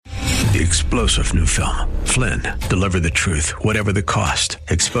The explosive new film, Flynn, deliver the truth, whatever the cost,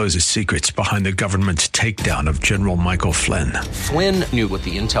 exposes secrets behind the government's takedown of General Michael Flynn. Flynn knew what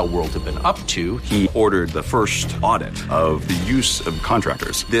the intel world had been up to. He ordered the first audit of the use of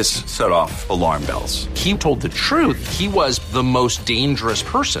contractors. This set off alarm bells. He told the truth. He was the most dangerous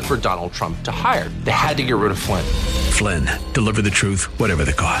person for Donald Trump to hire. They had to get rid of Flynn. Flynn, deliver the truth, whatever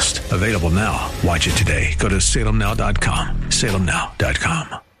the cost. Available now. Watch it today. Go to salemnow.com.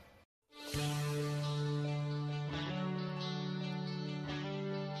 salemnow.com.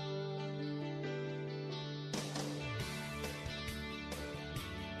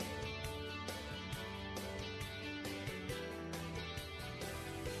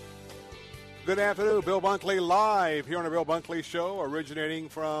 Good afternoon. Bill Bunkley live here on the Bill Bunkley Show, originating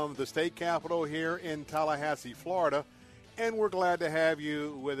from the state capitol here in Tallahassee, Florida. And we're glad to have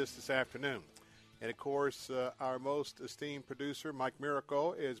you with us this afternoon. And, of course, our most esteemed producer, Mike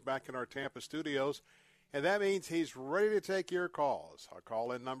Miracle, is back in our Tampa studios. And that means he's ready to take your calls. Our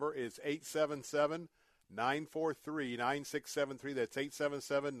call-in number is 877-943-9673. That's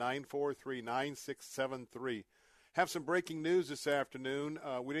 877-943-9673. Have some breaking news this afternoon.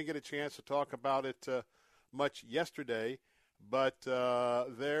 We didn't get a chance to talk about it much yesterday, but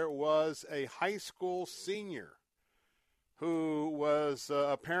there was a high school senior who was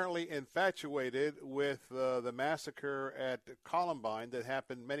apparently infatuated with the massacre at Columbine that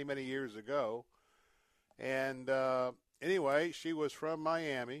happened many, many years ago. And anyway, she was from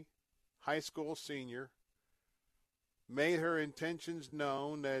Miami, high school senior, made her intentions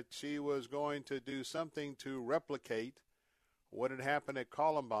known that she was going to do something to replicate what had happened at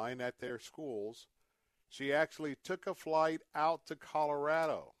Columbine at their schools. She actually took a flight out to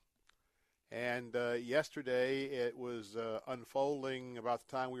Colorado. And yesterday it was unfolding about the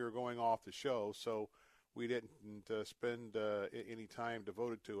time we were going off the show, so we didn't spend any time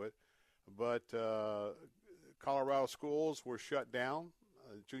devoted to it. But Colorado schools were shut down.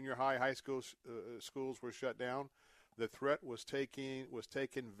 Junior high, high school schools were shut down. The threat was taken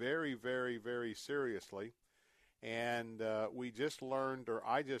very, very, very seriously. And I just learned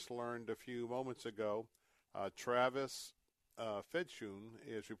a few moments ago, Travis Fedshun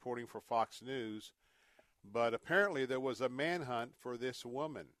is reporting for Fox News, but apparently there was a manhunt for this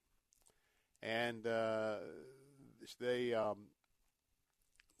woman. And they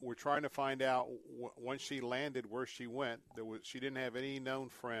were trying to find out once she landed where she went. She didn't have any known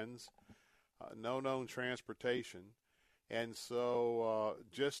friends, no known transportation. And so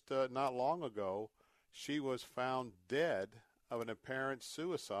just not long ago, she was found dead of an apparent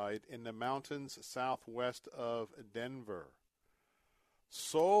suicide in the mountains southwest of Denver.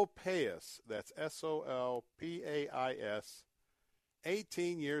 Sol Pais, that's Solpais,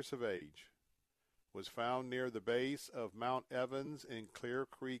 18 years of age, was found near the base of Mount Evans in Clear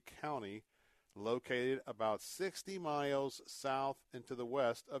Creek County, located about 60 miles south and to the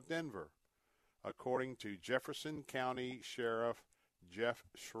west of Denver, according to Jefferson County Sheriff Jeff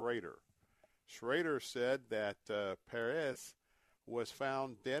Schrader. Schrader said that Perez was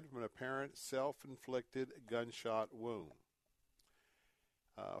found dead from an apparent self-inflicted gunshot wound.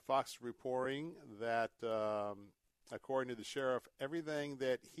 Fox reporting that, according to the sheriff, everything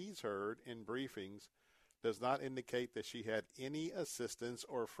that he's heard in briefings does not indicate that she had any assistance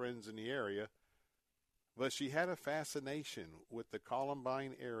or friends in the area, but she had a fascination with the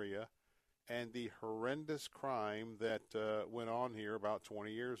Columbine area and the horrendous crime that went on here about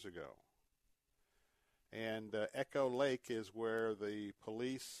 20 years ago. And Echo Lake is where the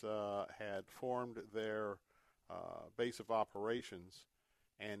police had formed their base of operations,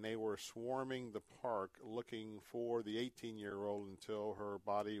 and they were swarming the park looking for the 18-year-old until her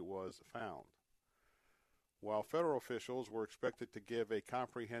body was found. While federal officials were expected to give a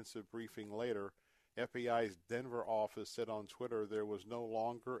comprehensive briefing later, FBI's Denver office said on Twitter there was no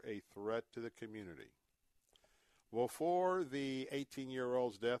longer a threat to the community. Before the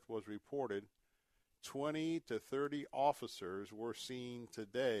 18-year-old's death was reported, 20 to 30 officers were seen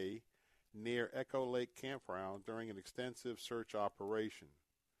today near Echo Lake Campground during an extensive search operation.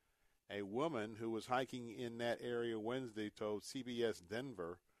 A woman who was hiking in that area Wednesday told CBS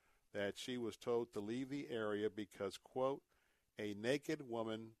Denver that she was told to leave the area because, quote, a naked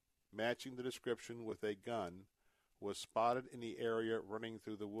woman matching the description with a gun was spotted in the area running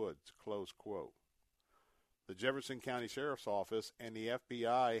through the woods, close quote. The Jefferson County Sheriff's Office and the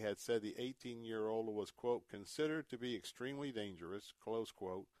FBI had said the 18-year-old was, quote, considered to be extremely dangerous, close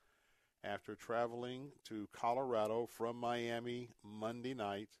quote, after traveling to Colorado from Miami Monday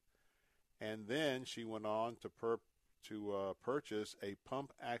night. And then she went on to purchase a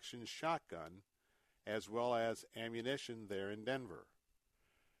pump-action shotgun as well as ammunition there in Denver.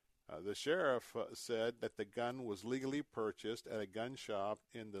 The sheriff said that the gun was legally purchased at a gun shop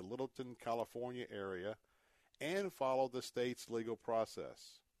in the Littleton, California area and followed the state's legal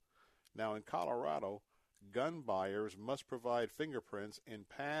process. Now, in Colorado, gun buyers must provide fingerprints and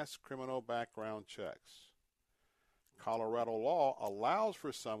pass criminal background checks. Colorado law allows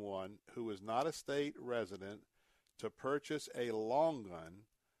for someone who is not a state resident to purchase a long gun,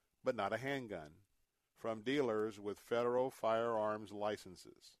 but not a handgun, from dealers with federal firearms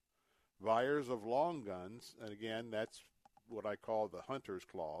licenses. Buyers of long guns, and again, that's what I call the hunter's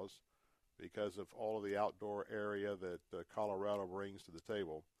clause because of all of the outdoor area that Colorado brings to the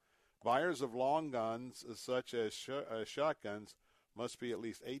table. Buyers of long guns, such as shotguns, must be at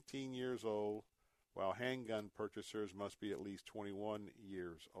least 18 years old, while handgun purchasers must be at least 21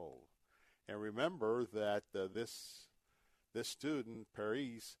 years old. And remember that this student,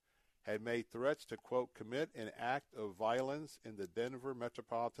 Paris, had made threats to, quote, commit an act of violence in the Denver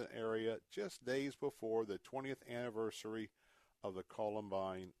metropolitan area just days before the 20th anniversary of the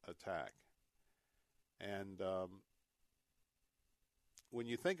Columbine attack. And when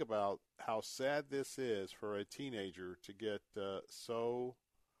you think about how sad this is for a teenager to get so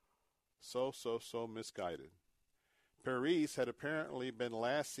misguided. Paris had apparently been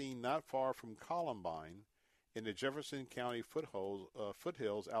last seen not far from Columbine in the Jefferson County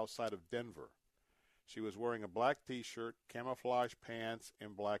foothills outside of Denver. She was wearing a black T-shirt, camouflage pants,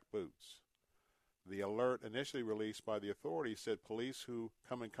 and black boots. The alert initially released by the authorities said police who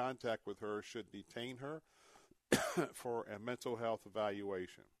come in contact with her should detain her for a mental health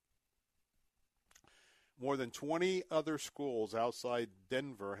evaluation. More than 20 other schools outside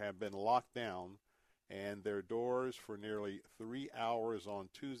Denver have been locked down and their doors for nearly 3 hours on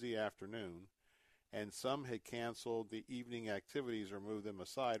Tuesday afternoon, and some had canceled the evening activities or moved them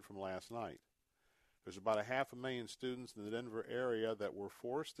aside from last night. There's about 500,000 students in the Denver area that were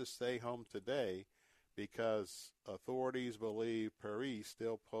forced to stay home today because authorities believe Paris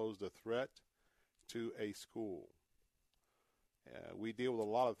still posed a threat to a school. We deal with a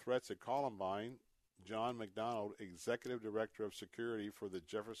lot of threats at Columbine. John McDonald, Executive Director of Security for the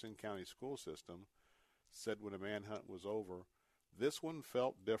Jefferson County School System, said when the manhunt was over, this one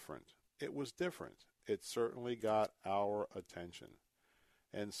felt different. It was different. It certainly got our attention.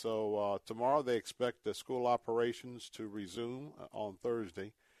 And so tomorrow they expect the school operations to resume on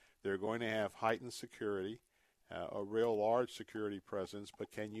Thursday. They're going to have heightened security, a real large security presence.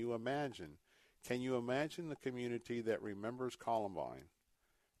 But can you imagine the community that remembers Columbine?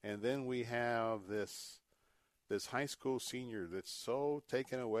 And then we have this high school senior that's so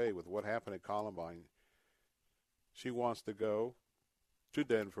taken away with what happened at Columbine. She wants to go to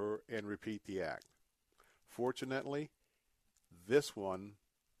Denver and repeat the act. Fortunately, this one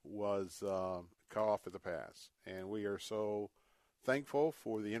was cut off at the pass, and we are so thankful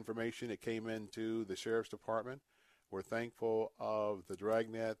for the information that came into the Sheriff's Department. We're thankful of the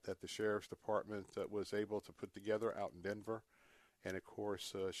dragnet that the Sheriff's Department was able to put together out in Denver, and of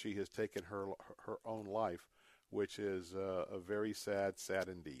course she has taken her own life, which is a very sad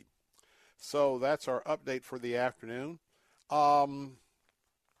indeed. So that's our update for the afternoon. I'll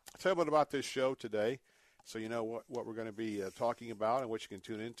tell you a bit about this show today, so you know what we're going to be talking about and what you can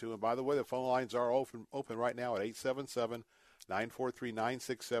tune into. And by the way, the phone lines are open right now at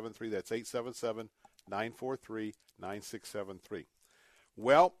 877-943-9673. That's 877-943-9673.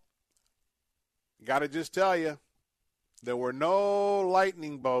 Well, got to just tell you, there were no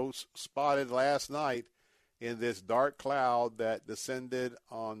lightning bolts spotted last night in this dark cloud that descended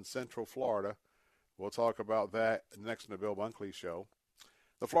on Central Florida. We'll talk about that next in the Bill Bunkley Show.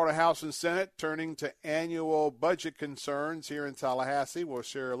 The Florida House and Senate turning to annual budget concerns here in Tallahassee. We'll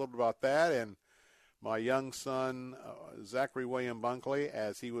share a little bit about that. And my young son, Zachary William Bunkley,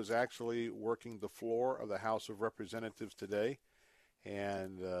 as he was actually working the floor of the House of Representatives today.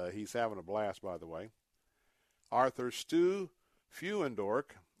 And he's having a blast, by the way. Arthur Stu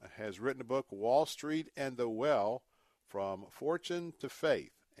Feuendork has written a book, Wall Street and the Well, From Fortune to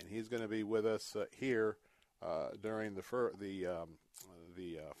Faith. And he's going to be with us here during the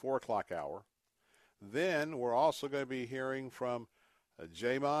 4 o'clock hour. Then we're also going to be hearing from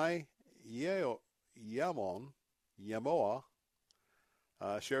Jamai Yamoa.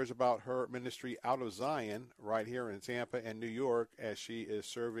 Shares about her ministry Out of Zion right here in Tampa and New York as she is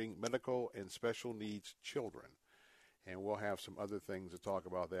serving medical and special needs children. And we'll have some other things to talk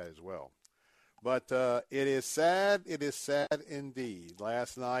about that as well. But it is sad indeed.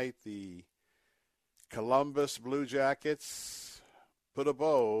 Last night, the Columbus Blue Jackets put a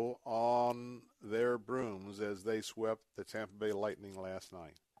bow on their brooms as they swept the Tampa Bay Lightning last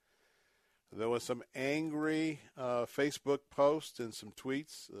night. There was some angry Facebook posts and some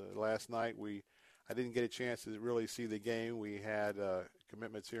tweets. Last night I didn't get a chance to really see the game. We had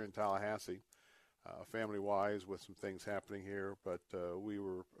commitments here in Tallahassee, family-wise, with some things happening here. But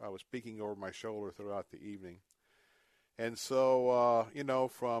I was peeking over my shoulder throughout the evening. And so,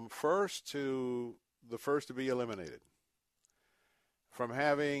 from first to the first to be eliminated, from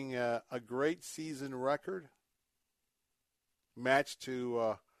having a great season record matched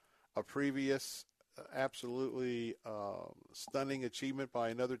to a previous absolutely stunning achievement by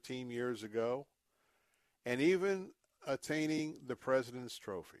another team years ago, and even attaining the President's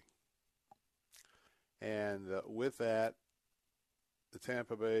Trophy. And with that, the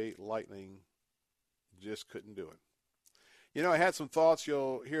Tampa Bay Lightning just couldn't do it. I had some thoughts.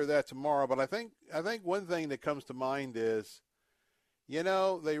 You'll hear that tomorrow. But I think one thing that comes to mind is,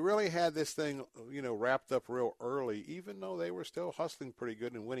 they really had this thing, wrapped up real early, even though they were still hustling pretty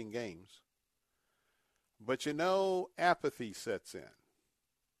good and winning games. But, apathy sets in.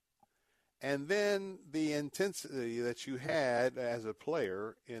 And then the intensity that you had as a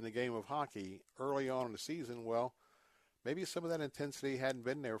player in the game of hockey early on in the season, well, maybe some of that intensity hadn't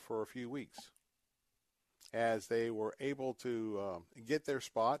been there for a few weeks as they were able to get their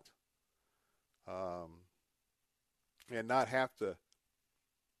spot and not have to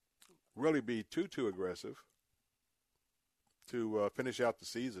really be too aggressive to finish out the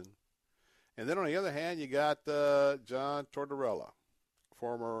season. And then on the other hand, you got John Tortorella,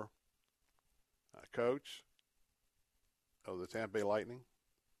 former coach of the Tampa Bay Lightning.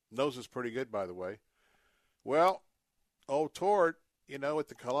 Knows us pretty good, by the way. Well, old Tort, with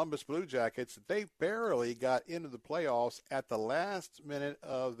the Columbus Blue Jackets, they barely got into the playoffs at the last minute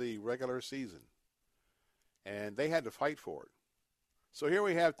of the regular season. And they had to fight for it. So here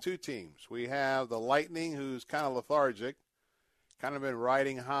we have two teams. We have the Lightning, who's kind of lethargic, kind of been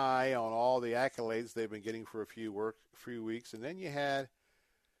riding high on all the accolades they've been getting for a few weeks. And then you had,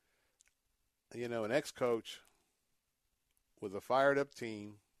 an ex-coach with a fired-up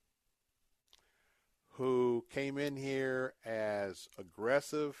team who came in here as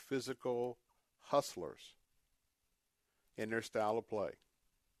aggressive, physical hustlers in their style of play.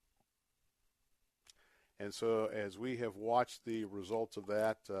 And so as we have watched the results of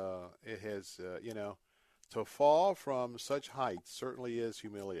that, it has, to fall from such heights certainly is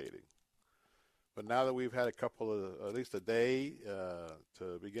humiliating. But now that we've had at least a day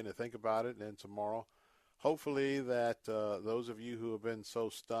to begin to think about it, and then tomorrow, hopefully that those of you who have been so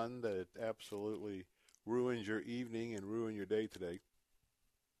stunned that it absolutely ruins your evening and ruin your day today.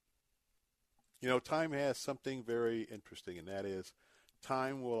 Time has something very interesting, and that is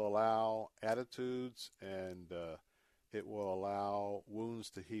time will allow attitudes and it will allow wounds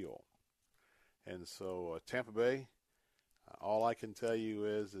to heal. And so Tampa Bay, all I can tell you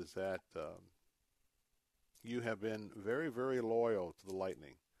is that you have been very, very loyal to the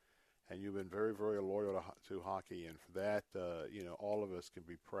Lightning, and you've been very, very loyal to hockey. And for that, all of us can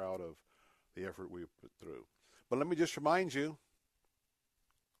be proud of the effort we've put through. But let me just remind you,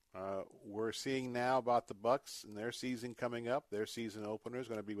 we're seeing now about the Bucks and their season coming up. Their season opener is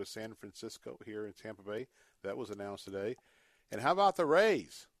going to be with San Francisco here in Tampa Bay. That was announced today. And how about the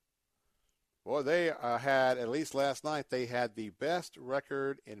Rays? Boy, they had, at least last night, they had the best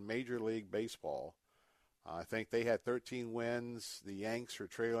record in Major League Baseball. I think they had 13 wins. The Yanks are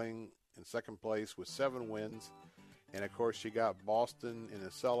trailing in second place with 7 wins. And, of course, you got Boston in the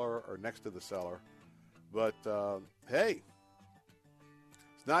cellar or next to the cellar. But, hey,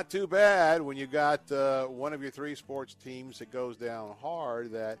 it's not too bad when you got one of your 3 sports teams that goes down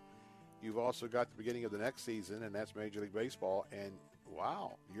hard that you've also got the beginning of the next season, and that's Major League Baseball. And,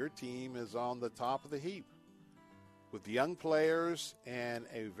 wow, your team is on the top of the heap with young players and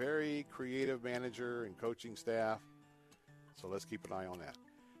a very creative manager and coaching staff. So let's keep an eye on that.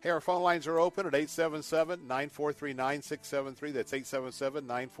 Hey, our phone lines are open at 877-943-9673. That's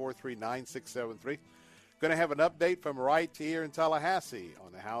 877-943-9673. Going to have an update from right here in Tallahassee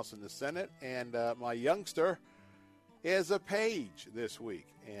on the House and the Senate. And my youngster is a page this week.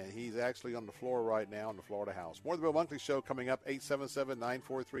 And he's actually on the floor right now in the Florida House. More of the Bill Bunkley Show coming up,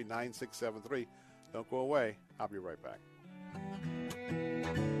 877-943-9673. Don't go away. I'll be right back.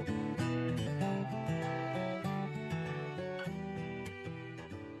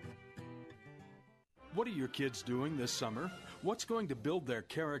 What are your kids doing this summer? What's going to build their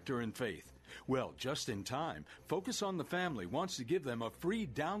character and faith? Well, just in time, Focus on the Family wants to give them a free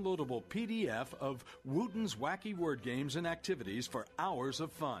downloadable PDF of Wooten's wacky word games and activities for hours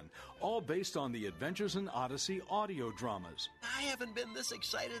of fun, all based on the Adventures in Odyssey audio dramas. I haven't been this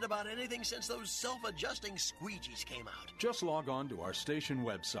excited about anything since those self-adjusting squeegees came out. Just log on to our station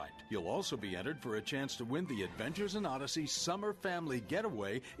website. You'll also be entered for a chance to win the Adventures in Odyssey Summer Family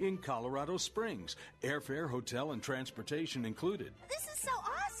Getaway in Colorado Springs. Airfare, hotel, and transportation included. This is so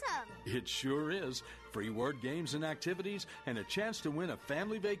awesome! It sure is. Free word games and activities, and a chance to win a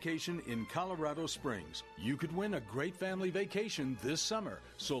family vacation in Colorado Springs. You could win a great family vacation this summer,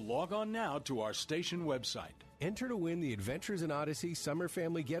 so log on now to our station website. Enter to win the Adventures in Odyssey Summer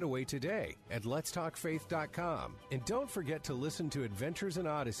Family Getaway today at letstalkfaith.com. And don't forget to listen to Adventures in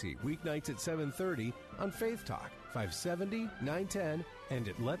Odyssey weeknights at 7:30 on Faith Talk, 570, 910, and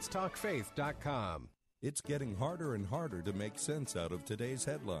at letstalkfaith.com. It's getting harder and harder to make sense out of today's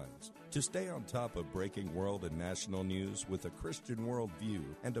headlines. To stay on top of breaking world and national news with a Christian worldview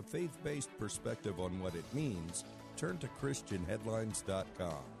and a faith-based perspective on what it means, turn to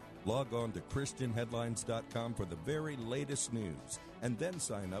ChristianHeadlines.com. Log on to ChristianHeadlines.com for the very latest news, and then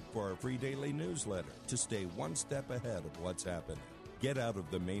sign up for our free daily newsletter to stay one step ahead of what's happening. Get out of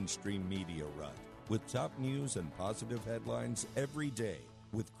the mainstream media rut with top news and positive headlines every day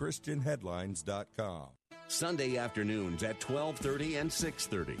with ChristianHeadlines.com. Sunday afternoons at 12:30 and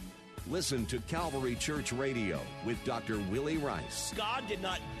 6:30. Listen to Calvary Church Radio with Dr. Willie Rice. God did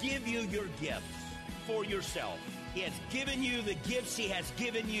not give you your gifts for yourself. He has given you the gifts He has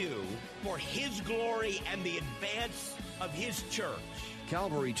given you for His glory and the advance of His church.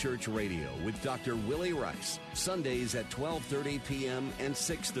 Calvary Church Radio with Dr. Willie Rice. Sundays at 12:30 p.m. and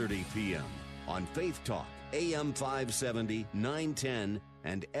 6:30 p.m. on Faith Talk, AM 570, 910,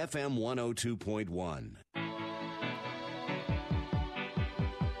 and FM 102.1.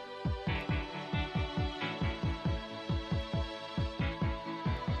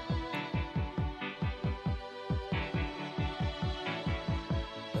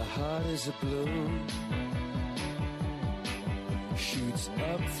 The heart is a balloon, shoots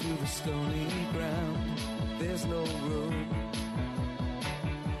up through the stony ground. There's no room,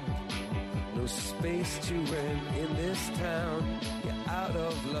 no space to rent in this town. You're out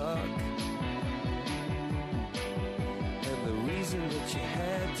of luck, and the reason that you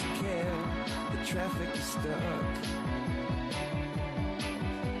had to care, the traffic is stuck,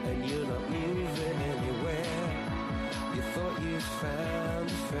 and you're not moving anywhere. You thought you found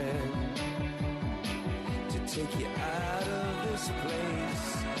a friend to take you out of this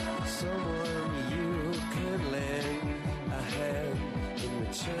place, someone you could lend a hand in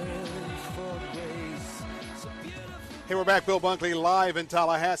return for grace. So hey, we're back. Bill Bunkley live in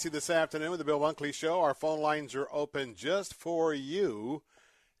Tallahassee this afternoon with the Bill Bunkley Show. Our phone lines are open just for you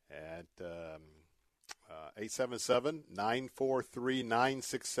at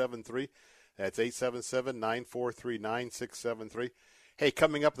 877-943-9673. That's 877-943-9673. Hey,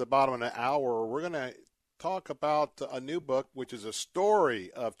 coming up at the bottom of the hour, we're going to talk about a new book, which is a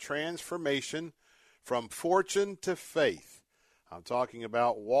story of transformation from fortune to faith. I'm talking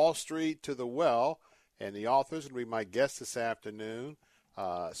about Wall Street to the Well, and the author's going to be my guest this afternoon.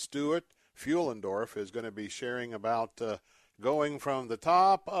 Stuart Fuhlendorf is going to be sharing about going from the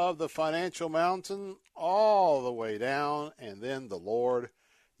top of the financial mountain all the way down, and then the Lord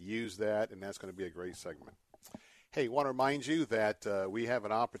used that, and that's going to be a great segment. Hey, I want to remind you that we have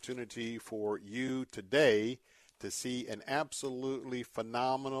an opportunity for you today to see an absolutely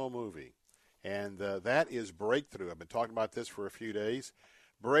phenomenal movie, and that is Breakthrough. I've been talking about this for a few days.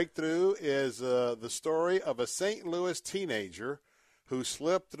 Breakthrough is the story of a St. Louis teenager who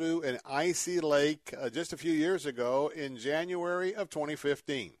slipped through an icy lake just a few years ago in January of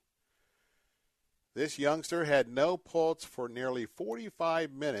 2015. This youngster had no pulse for nearly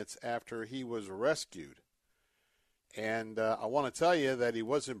 45 minutes after he was rescued. And I want to tell you that he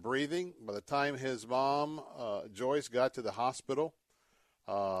wasn't breathing. By the time his mom, Joyce, got to the hospital,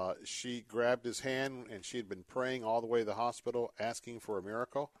 she grabbed his hand, and she had been praying all the way to the hospital, asking for a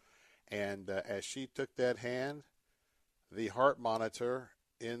miracle. And as she took that hand, the heart monitor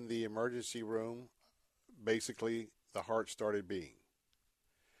in the emergency room, basically the heart started beating.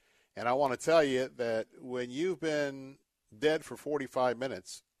 And I want to tell you that when you've been dead for 45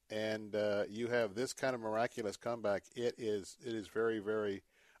 minutes and you have this kind of miraculous comeback, it is very, very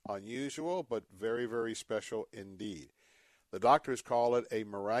unusual, but very, very special indeed. The doctors call it a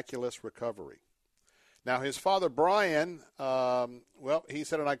miraculous recovery. Now, his father, Brian, he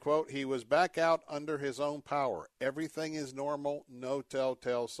said, and I quote, he was back out under his own power. Everything is normal, no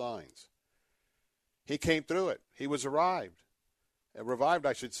telltale signs. He came through it. He was arrived. revived,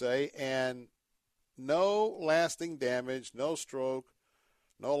 I should say, and no lasting damage, no stroke,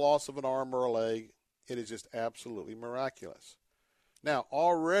 no loss of an arm or a leg. It is just absolutely miraculous. Now,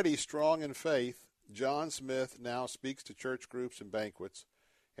 already strong in faith, John Smith now speaks to church groups and banquets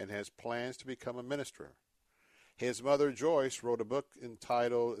and has plans to become a minister. His mother, Joyce, wrote a book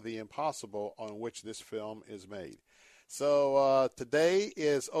entitled The Impossible, on which this film is made. So today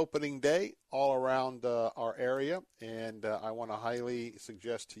is opening day all around our area, and I want to highly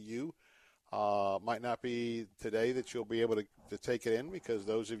suggest to you, might not be today that you'll be able to take it in, because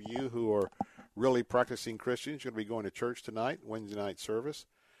those of you who are really practicing Christians, you're going to be going to church tonight, Wednesday night service.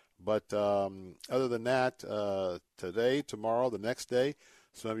 But other than that, today, tomorrow, the next day,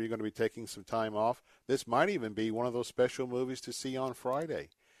 some of you are going to be taking some time off. This might even be one of those special movies to see on Friday,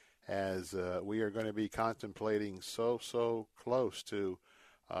 as we are going to be contemplating so close to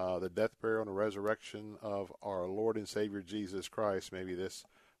the death, burial, and the resurrection of our Lord and Savior Jesus Christ. Maybe this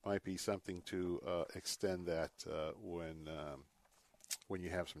might be something to extend that when you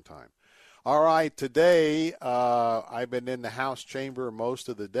have some time. All right, today I've been in the House chamber most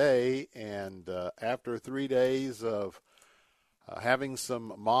of the day, and after 3 days of having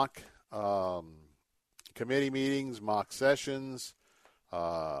some mock committee meetings, mock sessions,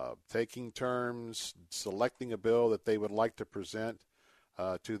 taking turns, selecting a bill that they would like to present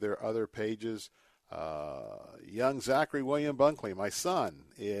to their other pages, young Zachary William Bunkley, my son,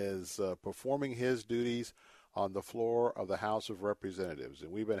 is performing his duties on the floor of the House of Representatives,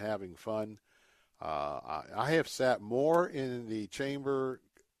 and we've been having fun. I have sat more in the chamber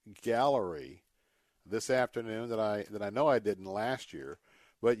gallery this afternoon than I know I didn't last year,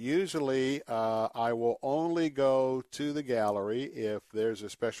 but usually I will only go to the gallery if there's a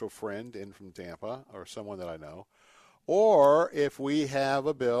special friend in from Tampa or someone that I know, or if we have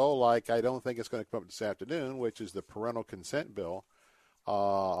a bill like I don't think it's going to come up this afternoon, which is the parental consent bill.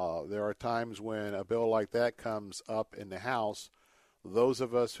 There are times when a bill like that comes up in the House. Those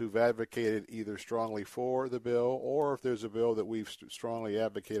of us who've advocated either strongly for the bill, or if there's a bill that we've strongly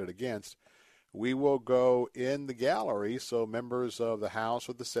advocated against, we will go in the gallery so members of the House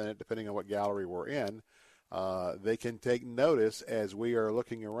or the Senate, depending on what gallery we're in, they can take notice as we are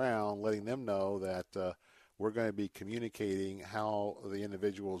looking around, letting them know that we're going to be communicating how the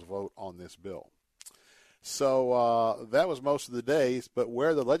individuals vote on this bill. So that was most of the days, but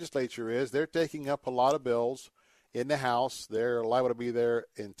where the legislature is, they're taking up a lot of bills in the House. They're liable to be there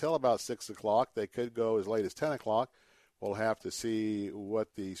until about 6 o'clock. They could go as late as 10 o'clock. We'll have to see what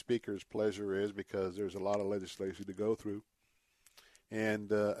the Speaker's pleasure is, because there's a lot of legislation to go through.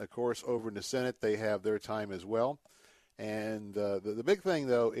 And, of course, over in the Senate, they have their time as well. And the big thing,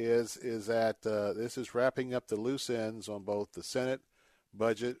 though, is that this is wrapping up the loose ends on both the Senate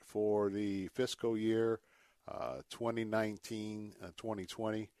budget for the fiscal year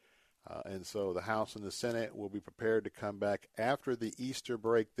 2019-2020. And so the House and the Senate will be prepared to come back after the Easter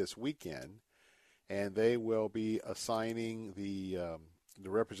break this weekend, and they will be assigning the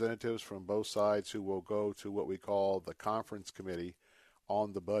representatives from both sides who will go to what we call the conference committee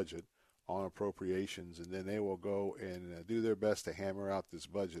on the budget, on appropriations, and then they will go and do their best to hammer out this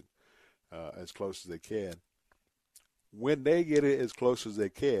budget as close as they can. When they get it as close as they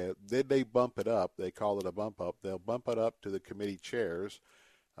can, then they bump it up. They call it a bump up. They'll bump it up to the committee chairs,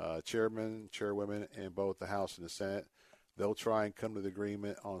 chairmen, chairwomen in both the House and the Senate. They'll try and come to the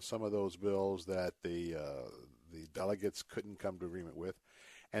agreement on some of those bills that the delegates couldn't come to agreement with.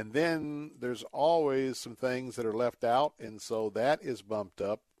 And then there's always some things that are left out, and so that is bumped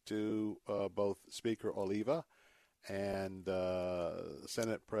up to both Speaker Oliva and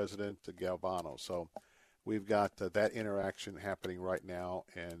Senate President Galvano. So we've got that interaction happening right now,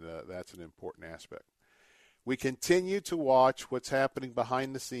 and that's an important aspect. We continue to watch what's happening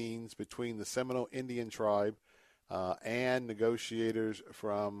behind the scenes between the Seminole Indian tribe and negotiators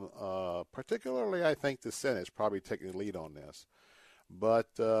from particularly, I think, the Senate is probably taking the lead on this.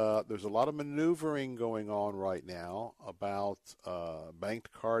 But there's a lot of maneuvering going on right now about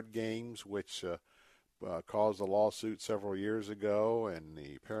banked card games, which caused a lawsuit several years ago, and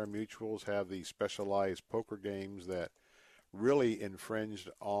the pari-mutuels have these specialized poker games that really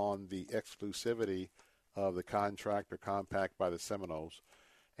infringed on the exclusivity of the contract or compact by the Seminoles.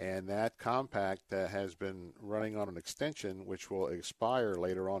 And that compact has been running on an extension, which will expire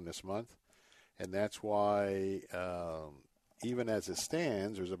later on this month. And that's why, even as it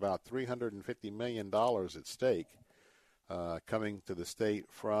stands, there's about $350 million at stake coming to the state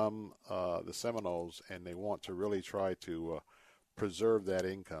from the Seminoles, and they want to really try to preserve that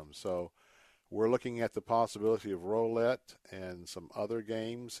income. So we're looking at the possibility of roulette and some other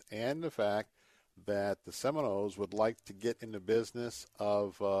games, and the fact that the Seminoles would like to get in the business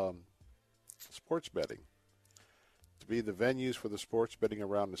of sports betting, to be the venues for the sports betting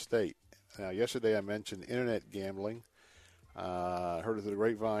around the state. Now, yesterday I mentioned internet gambling. I heard of the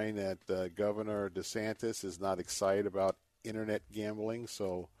grapevine that Governor DeSantis is not excited about internet gambling,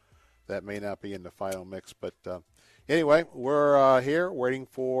 so that may not be in the final mix. But anyway, we're here waiting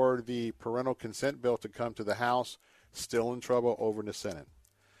for the parental consent bill to come to the House. Still in trouble over in the Senate.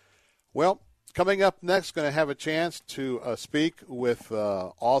 Well, coming up next, going to have a chance to speak with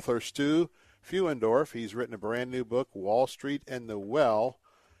author Stu Fuendorf. He's written a brand new book, Wall Street and the Well,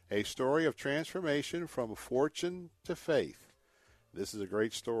 a story of transformation from fortune to faith. This is a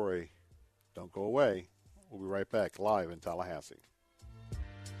great story. Don't go away. We'll be right back live in Tallahassee.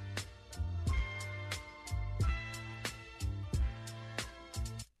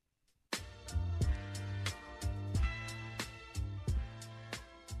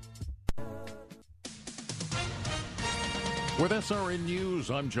 With SRN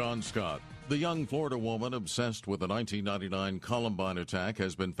News, I'm John Scott. The young Florida woman obsessed with the 1999 Columbine attack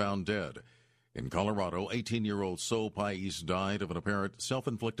has been found dead. In Colorado, 18-year-old So Pais died of an apparent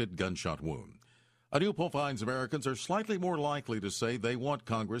self-inflicted gunshot wound. A new poll finds Americans are slightly more likely to say they want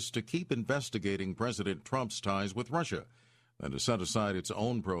Congress to keep investigating President Trump's ties with Russia than to set aside its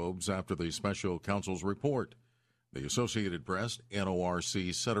own probes after the special counsel's report. The Associated Press,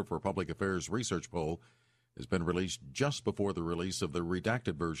 NORC Center for Public Affairs research poll has been released just before the release of the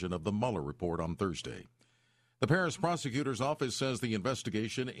redacted version of the Mueller report on Thursday. The Paris prosecutor's office says the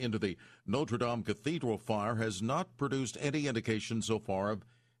investigation into the Notre Dame Cathedral fire has not produced any indication so far of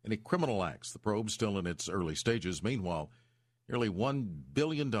any criminal acts. The probe's still in its early stages. Meanwhile, nearly $1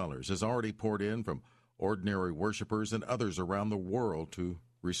 billion has already poured in from ordinary worshipers and others around the world to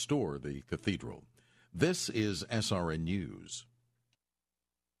restore the cathedral. This is SRN News.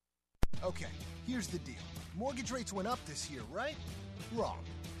 Okay, here's the deal. Mortgage rates went up this year, right? Wrong.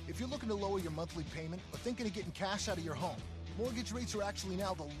 If you're looking to lower your monthly payment or thinking of getting cash out of your home, mortgage rates are actually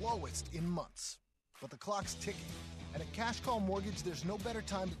now the lowest in months. But the clock's ticking. And at Cash Call Mortgage, there's no better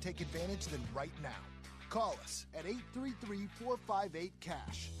time to take advantage than right now. Call us at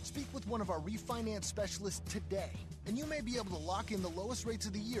 833-458-CASH. Speak with one of our refinance specialists today, and you may be able to lock in the lowest rates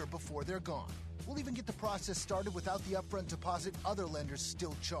of the year before they're gone. We'll even get the process started without the upfront deposit other lenders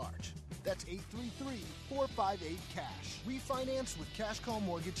still charge. That's 833-458-CASH. Refinance with Cash Call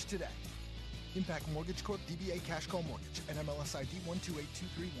Mortgage today. Impact Mortgage Corp. DBA Cash Call Mortgage. NMLS ID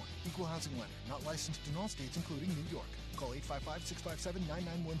 128231. Equal housing lender. Not licensed in all states, including New York. Call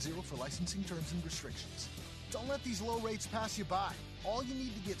 855-657-9910 for licensing terms and restrictions. Don't let these low rates pass you by. All you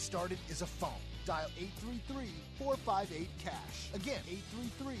need to get started is a phone. Dial 833-458-CASH. Again,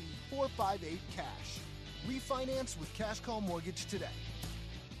 833-458-CASH. Refinance with Cash Call Mortgage today.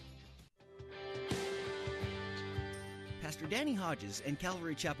 Pastor Danny Hodges and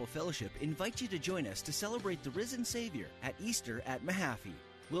Calvary Chapel Fellowship invite you to join us to celebrate the risen Savior at Easter at Mahaffey.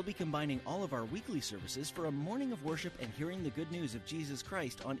 We'll be combining all of our weekly services for a morning of worship and hearing the good news of Jesus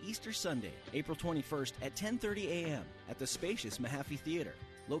Christ on Easter Sunday, April 21st at 10:30 a.m. at the spacious Mahaffey Theater,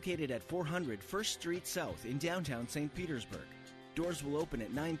 located at 400 1st Street South in downtown St. Petersburg. Doors will open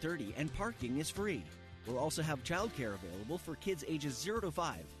at 9:30 and parking is free. We'll also have childcare available for kids ages 0 to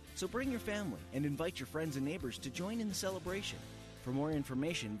 5. So bring your family and invite your friends and neighbors to join in the celebration. For more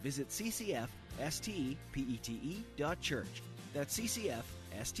information, visit ccfstpete.church. That's ccfstpete.church.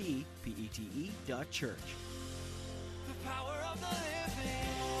 The power of the living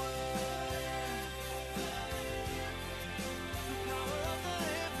word. The power of the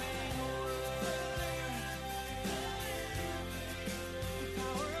living word. The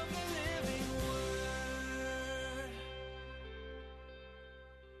power of the living word.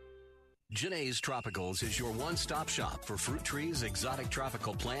 Janae's Tropicals is your one-stop shop for fruit trees, exotic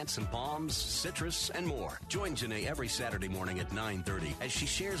tropical plants and palms, citrus, and more. Join Janae every Saturday morning at 9:30 as she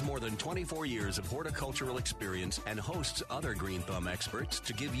shares more than 24 years of horticultural experience and hosts other Green Thumb experts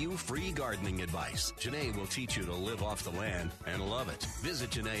to give you free gardening advice. Janae will teach you to live off the land and love it. Visit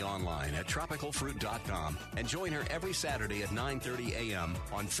Janae online at tropicalfruit.com and join her every Saturday at 9:30 a.m.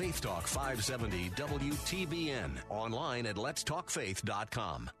 on Faith Talk 570 WTBN, online at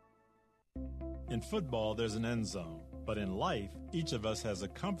letstalkfaith.com. In football, there's an end zone. But in life, each of us has a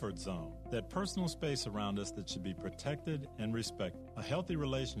comfort zone, that personal space around us that should be protected and respected. A healthy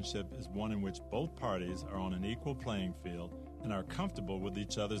relationship is one in which both parties are on an equal playing field and are comfortable with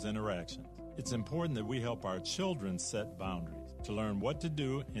each other's interactions. It's important that we help our children set boundaries, to learn what to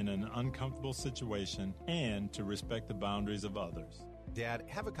do in an uncomfortable situation and to respect the boundaries of others. Dad,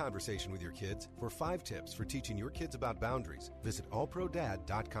 have a conversation with your kids. For 5 tips for teaching your kids about boundaries, visit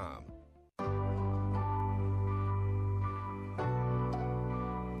allprodad.com.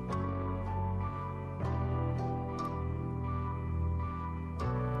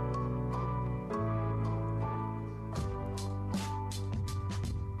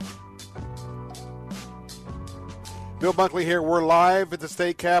 Bill Bunkley here. We're live at the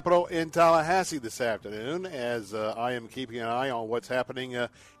state capitol in Tallahassee this afternoon as I am keeping an eye on what's happening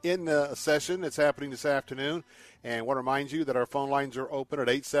in the session. It's happening this afternoon. And I want to remind you that our phone lines are open at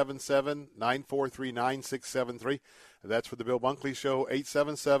 877-943-9673. That's for the Bill Bunkley Show,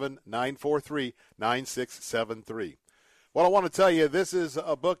 877-943-9673. Well, I want to tell you, this is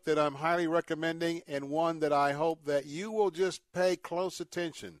a book that I'm highly recommending and one that I hope that you will just pay close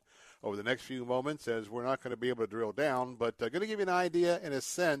attention over the next few moments, as we're not going to be able to drill down, but going to give you an idea and a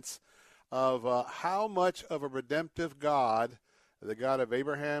sense of how much of a redemptive God the God of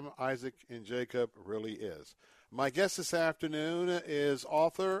Abraham, Isaac, and Jacob really is. My guest this afternoon is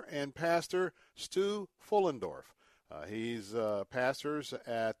author and pastor Stu Fullendorf. He's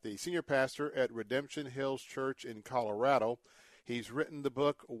senior pastor at Redemption Hills Church in Colorado. He's written the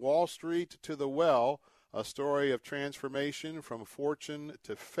book Wall Street to the Well, a story of transformation from fortune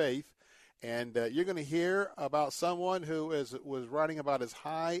to faith. And you're going to hear about someone who was riding about as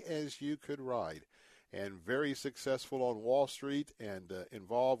high as you could ride and very successful on Wall Street and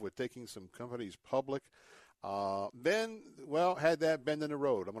involved with taking some companies public. Then, had that bend in the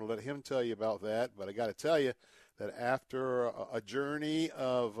road. I'm going to let him tell you about that. But I got to tell you that after a journey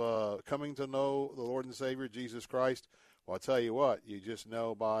of coming to know the Lord and Savior, Jesus Christ, well, I'll tell you what, you just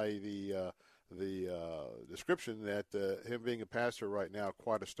know by the description that him being a pastor right now,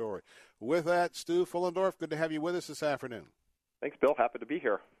 quite a story. With that, Stu Fullendorf, good to have you with us this afternoon. Thanks, Bill. Happy to be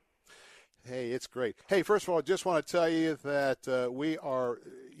here. Hey, it's great. Hey, first of all, I just want to tell you that we are,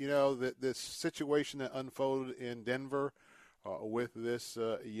 this situation that unfolded in Denver with this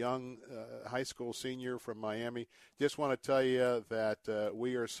young high school senior from Miami, just want to tell you that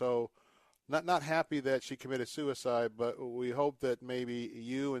we are so not happy that she committed suicide, but we hope that maybe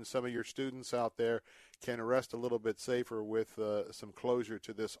you and some of your students out there can rest a little bit safer with some closure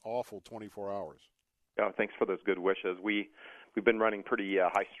to this awful 24 hours. Oh, thanks for those good wishes. We've been running pretty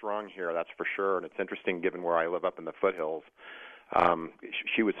high-strung here, that's for sure, and it's interesting given where I live up in the foothills.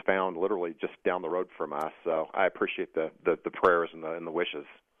 She was found literally just down the road from us, so I appreciate the prayers and the wishes.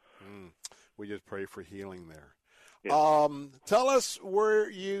 We just pray for healing there. Yeah. Tell us where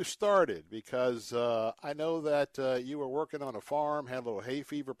you started, because I know that you were working on a farm, had a little hay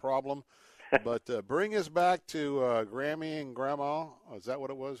fever problem, but bring us back to Grammy and Grandma. Oh, is that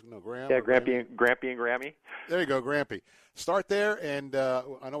what it was? No, Graham? Yeah, Grampy and Grammy. There you go, Grampy. Start there, and I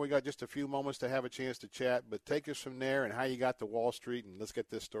know we got just a few moments to have a chance to chat, but take us from there and how you got to Wall Street, and let's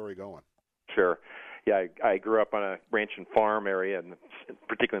get this story going. Sure. Yeah, I grew up on a ranch and farm area, and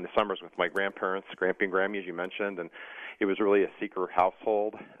particularly in the summers with my grandparents, Grampy and Grammy, as you mentioned, and it was really a seeker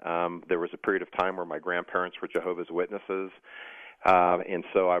household. There was a period of time where my grandparents were Jehovah's Witnesses, and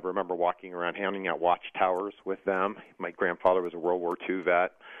so I remember walking around handing out watchtowers with them. My grandfather was a World War II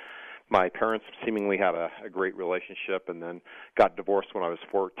vet. My parents seemingly had a great relationship and then got divorced when I was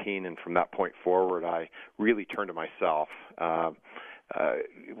 14, and from that point forward, I really turned to myself.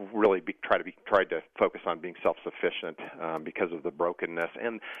 Tried to focus on being self-sufficient because of the brokenness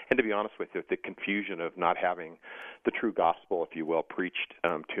and to be honest with you, the confusion of not having the true gospel, if you will, preached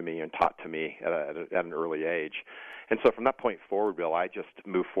to me and taught to me at an early age. And so from that point forward, Bill, I just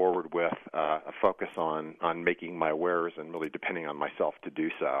moved forward with a focus on making my wares and really depending on myself to do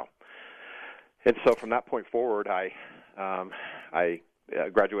so. And so from that point forward, I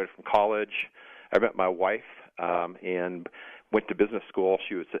graduated from college. I met my wife and went to business school.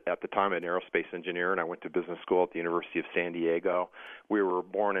 She was at the time an aerospace engineer, and I went to business school at the University of San Diego. We were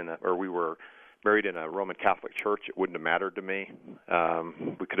married in a Roman Catholic church. It wouldn't have mattered to me.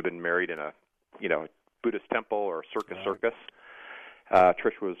 We could have been married in a Buddhist temple or circus.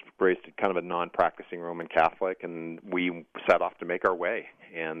 Trish was raised kind of a non-practicing Roman Catholic, and we set off to make our way,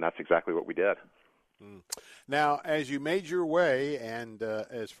 and that's exactly what we did. Now, as you made your way, and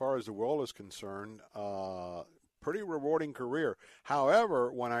as far as the world is concerned, pretty rewarding career.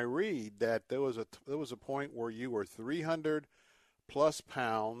 However, when I read that there was a point where you were 300 plus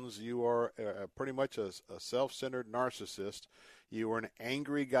pounds, you are pretty much a self-centered narcissist. You were an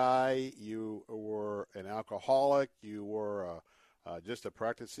angry guy. You were an alcoholic. You were just a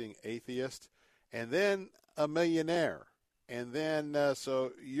practicing atheist, and then a millionaire. And then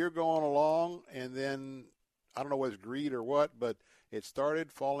so you're going along, and then I don't know whether it's greed or what, but it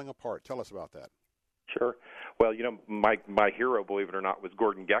started falling apart. Tell us about that. Sure. Well, my hero, believe it or not, was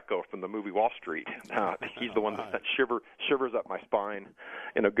Gordon Gekko from the movie Wall Street. He's the one that sent shivers up my spine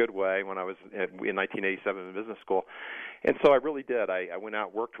in a good way when I was in 1987 in business school. And so I really did. I went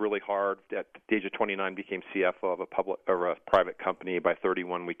out, worked really hard. At the age of 29, became CFO of a private company. By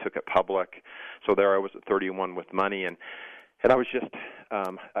 31, we took it public. So there I was at 31 with money. And And I was just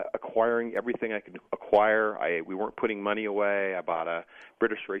acquiring everything I could acquire. We weren't putting money away. I bought a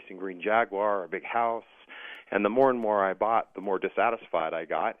British Racing Green Jaguar, a big house. And the more and more I bought, the more dissatisfied I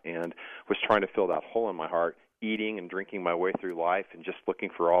got, and was trying to fill that hole in my heart, eating and drinking my way through life and just looking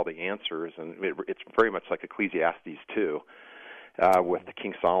for all the answers. And it's very much like Ecclesiastes 2 with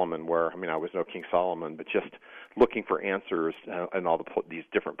King Solomon, where, I was no King Solomon, but just looking for answers in all these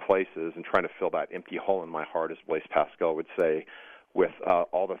different places and trying to fill that empty hole in my heart, as Blaise Pascal would say, with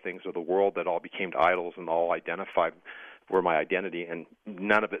all the things of the world that all became idols and all identified were my identity, and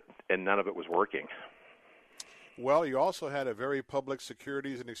none of it was working. Well, you also had a very public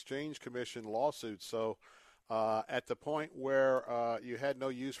Securities and Exchange Commission lawsuit. So at the point where you had no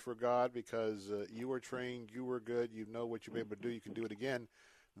use for God because you were trained, you were good, you know what you'll be able to do, you can do it again.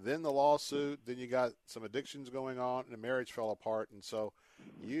 Then the lawsuit, then you got some addictions going on, and the marriage fell apart. And so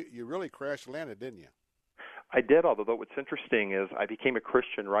you really crash-landed, didn't you? I did, although what's interesting is I became a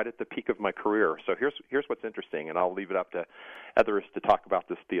Christian right at the peak of my career. So here's what's interesting, and I'll leave it up to others to talk about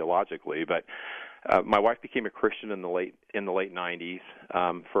this theologically. But my wife became a Christian in the late 90s.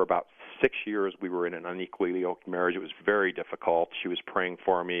 For about 6 years, we were in an unequally yoked marriage. It was very difficult. She was praying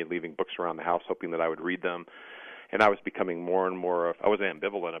for me, leaving books around the house, hoping that I would read them. And I was becoming more and more, I was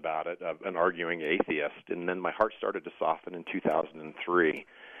ambivalent about it, an arguing atheist. And then my heart started to soften in 2003.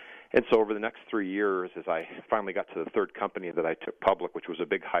 And so over the next 3 years, as I finally got to the third company that I took public, which was a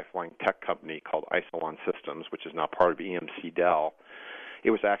big high-flying tech company called Isilon Systems, which is now part of EMC Dell,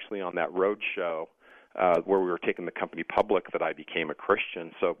 it was actually on that road show where we were taking the company public that I became a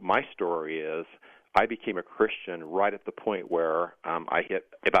Christian. So my story is I became a Christian right at the point where I hit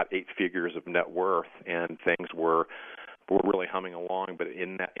about 8 figures of net worth, and things were really humming along. But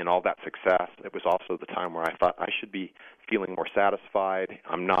in all that success, it was also the time where I thought I should be feeling more satisfied.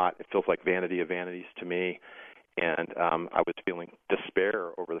 I'm not. It feels like vanity of vanities to me. And I was feeling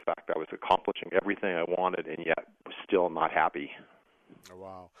despair over the fact that I was accomplishing everything I wanted and yet was still not happy. Oh,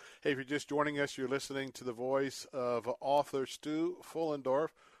 wow. Hey, if you're just joining us, you're listening to the voice of author Stu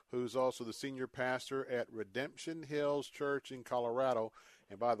Fullendorf, who's also the senior pastor at Redemption Hills Church in Colorado.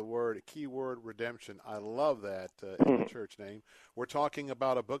 And by the word, keyword redemption, I love that in the church name. We're talking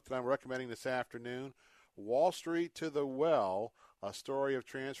about a book that I'm recommending this afternoon, Wall Street to the Well, a story of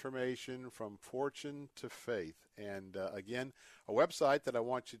transformation from fortune to faith. And again, a website that I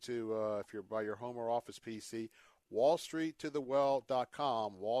want you to, if you're by your home or office PC,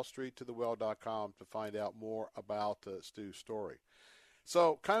 wallstreettothewell.com, wallstreettothewell.com to find out more about Stu's story.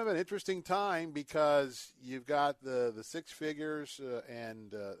 So kind of an interesting time because you've got the 6 figures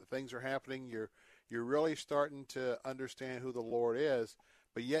and things are happening. You're really starting to understand who the Lord is,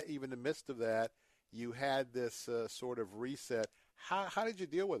 but yet even in the midst of that, you had this sort of reset. How did you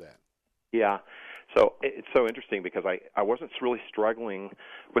deal with that? Yeah. So it's so interesting because I wasn't really struggling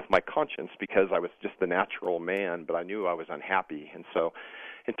with my conscience because I was just the natural man, but I knew I was unhappy. And so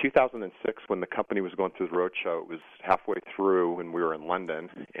in 2006, when the company was going through the roadshow, it was halfway through and we were in London,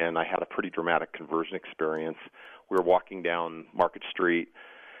 and I had a pretty dramatic conversion experience. We were walking down Market Street.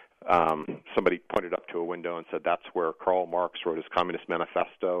 Somebody pointed up to a window and said, "That's where Karl Marx wrote his Communist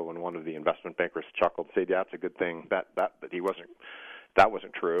Manifesto," and one of the investment bankers chuckled and said, "Yeah, it's a good thing that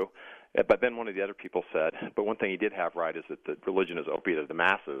wasn't true." But then one of the other people said, "But one thing he did have right is that the religion is opiate of the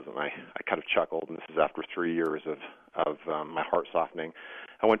masses." And I kind of chuckled, and this is after 3 years of my heart softening.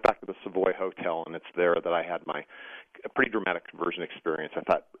 I went back to the Savoy Hotel, and it's there that I had a pretty dramatic conversion experience. I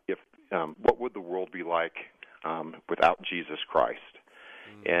thought, what would the world be like without Jesus Christ?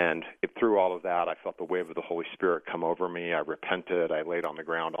 And through all of that, I felt the wave of the Holy Spirit come over me. I repented. I laid on the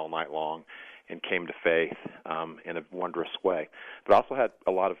ground all night long and came to faith in a wondrous way. But I also had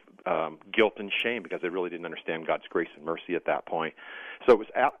a lot of guilt and shame because I really didn't understand God's grace and mercy at that point. So it was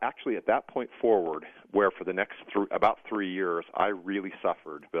actually at that point forward where for the next about 3 years, I really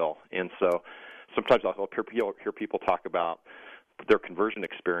suffered, Bill. And so sometimes I'll hear people talk about their conversion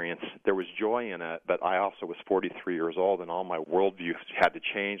experience. There was joy in it, but I also was 43 years old, and all my worldviews had to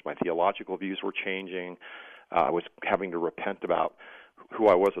change. My theological views were changing. I was having to repent about who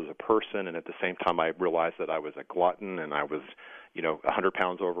I was as a person, and at the same time I realized that I was a glutton, and I was, 100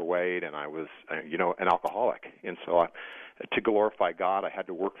 pounds overweight, and I was, an alcoholic. And so to glorify God, I had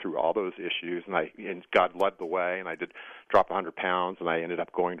to work through all those issues, and God led the way, and I did drop 100 pounds, and I ended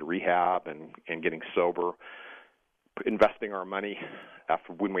up going to rehab and getting sober, investing our money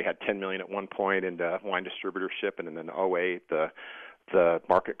after when we had $10 million at one point into wine distributorship, and in 2008 the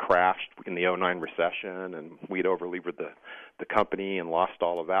market crashed in the 2009 recession, and we'd over-levered the company and lost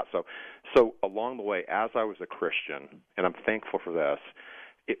all of that. So along the way, as I was a Christian, and I'm thankful for this,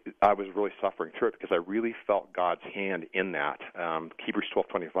 I was really suffering through it because I really felt God's hand in that. Hebrews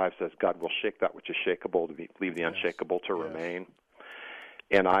 12:25 says, God will shake that which is shakeable to leave the unshakable to remain.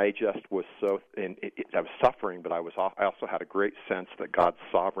 And I just was I was suffering, but I also had a great sense that God's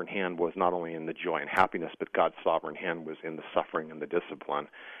sovereign hand was not only in the joy and happiness, but God's sovereign hand was in the suffering and the discipline,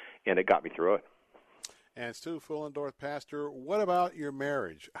 and it got me through it. And Stu Fullendorf, Pastor, what about your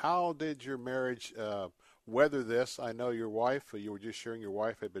marriage? How did your marriage weather this? I know your wife, you were just sharing your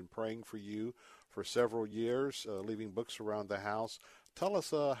wife had been praying for you for several years, leaving books around the house. Tell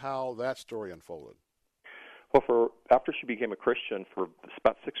us how that story unfolded. Well, after she became a Christian for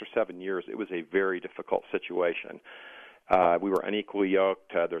about 6 or 7 years, it was a very difficult situation. We were unequally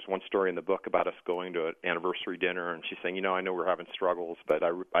yoked. There's one story in the book about us going to an anniversary dinner, and she's saying, I know we're having struggles, but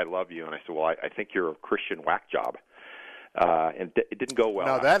I love you. And I said, well, I think you're a Christian whack job. And it didn't go well.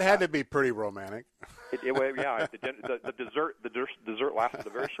 Now, that had to be pretty romantic. Yeah, the dessert lasted a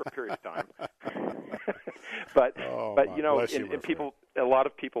very short period of time. but and people, a lot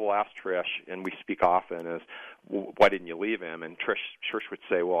of people ask Trish, and we speak often, is why didn't you leave him? And Trish would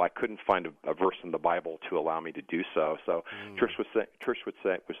say, well, I couldn't find a verse in the Bible to allow me to do so. So Trish was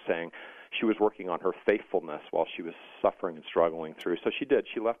saying she was working on her faithfulness while she was suffering and struggling through. So she did.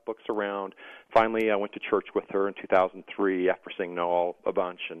 She left books around. Finally, I went to church with her in 2003 after saying no a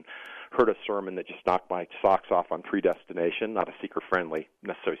bunch, and heard a sermon that just knocked my socks off on predestination. Not a necessarily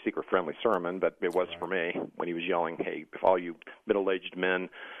seeker-friendly sermon, but it was for me when he was yelling, hey, if all you middle-aged men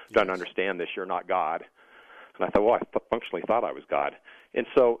don't understand this, you're not God. And I thought, well, I functionally thought I was God. And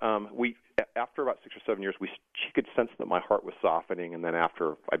so after about 6 or 7 years, she could sense that my heart was softening, and then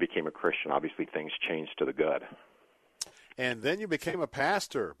after I became a Christian, obviously things changed to the good. And then you became a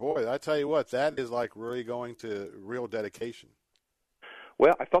pastor. Boy, I tell you what, that is like really going to real dedication.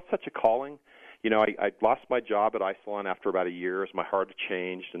 Well, I felt such a calling. I lost my job at Isilon after about a year as my heart had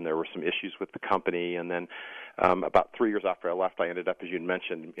changed, and there were some issues with the company. And then about 3 years after I left, I ended up, as you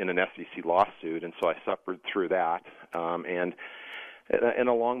mentioned, in an SEC lawsuit, and so I suffered through that. And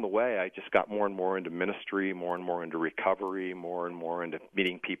along the way, I just got more and more into ministry, more and more into recovery, more and more into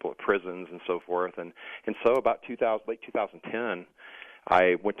meeting people at prisons and so forth. And so about late 2010,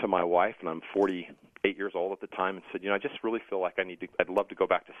 I went to my wife, and I'm 48 years old at the time, and said, I just really feel like I'd love to go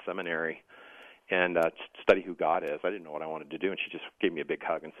back to seminary and study who God is. I didn't know what I wanted to do, and she just gave me a big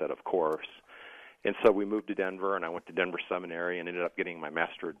hug and said, of course. And so we moved to Denver, and I went to Denver Seminary and ended up getting my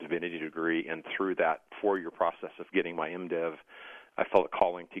Master of Divinity degree. And through that 4-year process of getting my MDiv, I felt a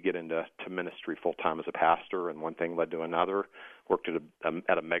calling to get into ministry full-time as a pastor, and one thing led to another. Worked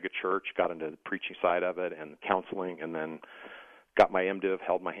at a mega church, got into the preaching side of it and counseling, and then got my MDiv,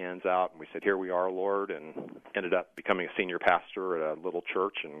 held my hands out, and we said, here we are, Lord, and ended up becoming a senior pastor at a little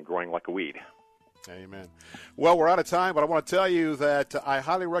church and growing like a weed. Amen. Well, we're out of time, but I want to tell you that I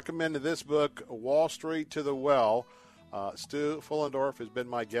highly recommend this book, Wall Street to the Well. Stu Fullendorf has been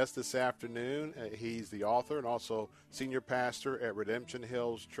my guest this afternoon. He's the author and also senior pastor at Redemption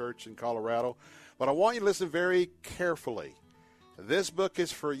Hills Church in Colorado. But I want you to listen very carefully. This book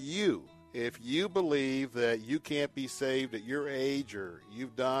is for you. If you believe that you can't be saved at your age or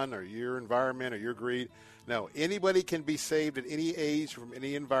you've done or your environment or your greed, no, anybody can be saved at any age from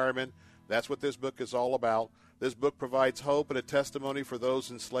any environment. That's what this book is all about. This book provides hope and a testimony for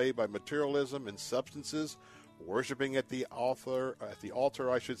those enslaved by materialism and substances, worshiping at the altar,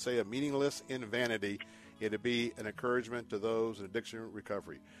 of meaningless in vanity. It'd be an encouragement to those in addiction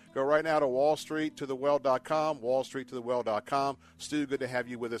recovery. Go right now to wallstreettothewell.com, wallstreettothewell.com. Stu, good to have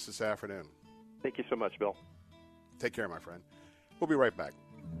you with us this afternoon. Thank you so much, Bill. Take care, my friend. We'll be right back.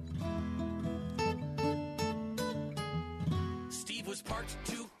 Steve was parked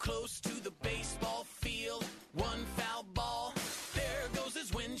too close to the baseball field. One foul ball, there goes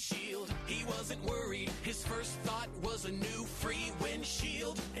his windshield. He wasn't worried. His first thought was a new free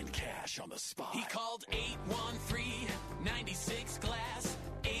windshield and cash on the spot. He called 813-96-GLASS,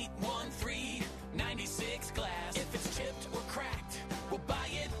 813-96-GLASS. If it's chipped or cracked, we'll buy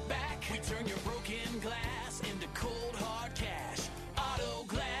it back. We turn your broken glass into cold hard cash. Auto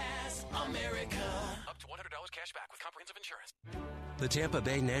Glass America. Up to $100 cash back with comprehensive insurance. The Tampa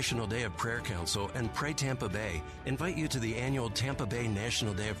Bay National Day of Prayer Council and Pray Tampa Bay invite you to the annual Tampa Bay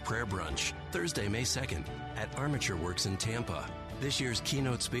National Day of Prayer Brunch, Thursday, May 2nd, at Armature Works in Tampa. This year's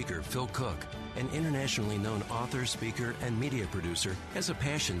keynote speaker, Phil Cook, an internationally known author, speaker, and media producer, has a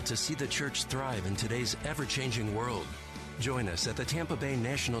passion to see the church thrive in today's ever-changing world. Join us at the Tampa Bay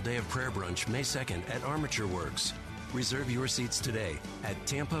National Day of Prayer Brunch, May 2nd, at Armature Works. Reserve your seats today at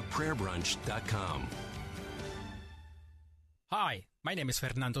tampaprayerbrunch.com. Hi, my name is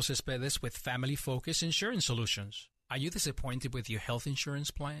Fernando Cespedes with Family Focus Insurance Solutions. Are you disappointed with your health insurance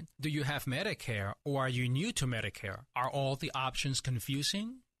plan? Do you have Medicare or are you new to Medicare? Are all the options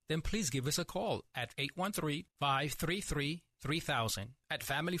confusing? Then please give us a call at 813-533-3000. At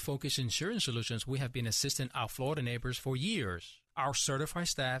Family Focus Insurance Solutions, we have been assisting our Florida neighbors for years. Our certified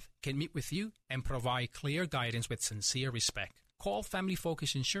staff can meet with you and provide clear guidance with sincere respect. Call Family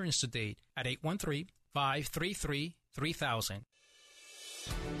Focus Insurance today at 813-533-3000.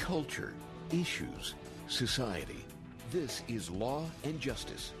 Culture, issues, society. This is Law and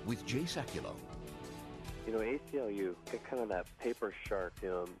Justice with Jay Sekulow. You know, ACLU, get kind of that paper shark,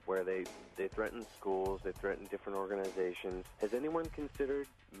 where they threaten schools, they threaten different organizations. Has anyone considered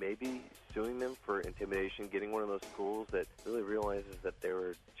maybe suing them for intimidation, getting one of those schools that really realizes that they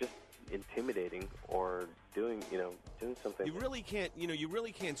were just intimidating or doing something? You really can't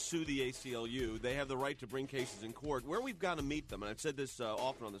sue the ACLU. They have the right to bring cases in court. Where we've got to meet them, and I've said this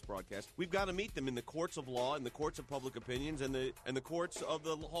often on this broadcast, we've got to meet them in the courts of law, in the courts of public opinions, and the courts of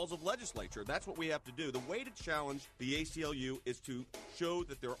the halls of legislature. That's what we have to do. The way to challenge the ACLU is to show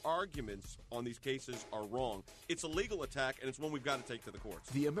that their arguments on these cases are wrong. It's a legal attack, and it's one we've got to take to the courts.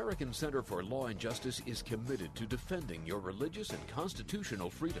 The American Center for Law and Justice is committed to defending your religious and constitutional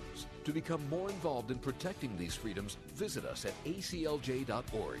freedoms. To become more involved in protecting these freedoms, visit us at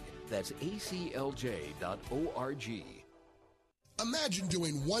aclj.org. That's aclj.org. Imagine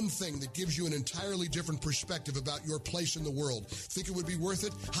doing one thing that gives you an entirely different perspective about your place in the world. Think it would be worth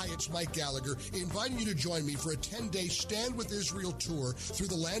it? Hi, it's Mike Gallagher, inviting you to join me for a 10-day Stand With Israel tour through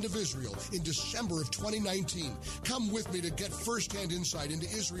the land of Israel in December of 2019. Come with me to get firsthand insight into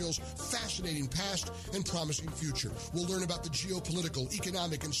Israel's fascinating past and promising future. We'll learn about the geopolitical,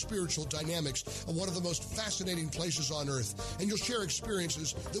 economic, and spiritual dynamics of one of the most fascinating places on earth. And you'll share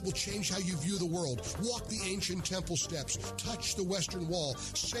experiences that will change how you view the world. Walk the ancient temple steps, touch the Western Wall,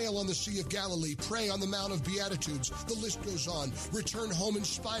 sail on the Sea of Galilee, pray on the Mount of Beatitudes. The list goes on. Return home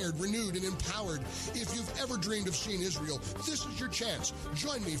inspired, renewed, and empowered. If you've ever dreamed of seeing Israel, this is your chance.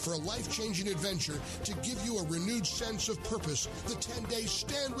 Join me for a life-changing adventure to give you a renewed sense of purpose. The 10-day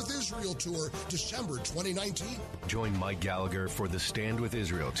Stand With Israel Tour, December 2019. Join Mike Gallagher for the Stand With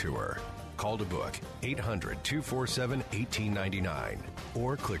Israel Tour. Call to book 800-247-1899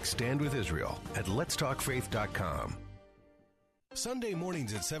 or click Stand With Israel at letstalkfaith.com. Sunday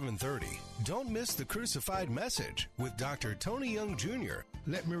mornings at 7:30. Don't miss the Crucified Message with Dr. Tony Young Jr.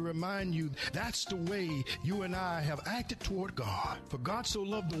 Let me remind you, that's the way you and I have acted toward God. For God so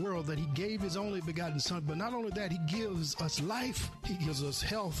loved the world that he gave his only begotten Son. But not only that, he gives us life, he gives us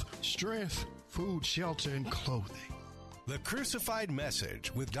health, strength, food, shelter, and clothing. The Crucified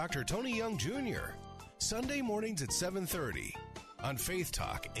Message with Dr. Tony Young Jr. Sunday mornings at 7:30 on Faith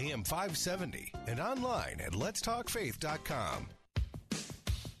Talk AM 570 and online at letstalkfaith.com.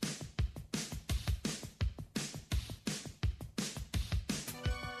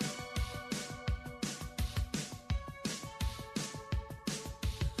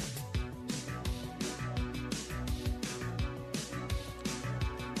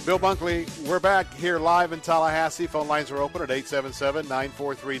 Bill Bunkley, we're back here live in Tallahassee. Phone lines are open at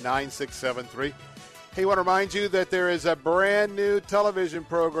 877-943-9673. Hey, I want to remind you that there is a brand new television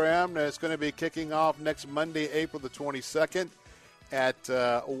program that's going to be kicking off next Monday, April the 22nd at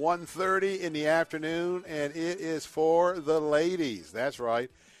 1:30 in the afternoon, and it is for the ladies. That's right.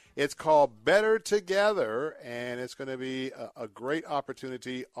 It's called Better Together, and it's going to be a great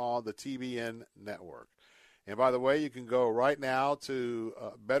opportunity on the TBN network. And by the way, you can go right now to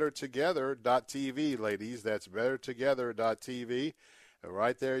bettertogether.tv, ladies. That's bettertogether.tv.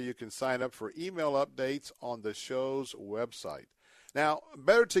 Right there, you can sign up for email updates on the show's website. Now,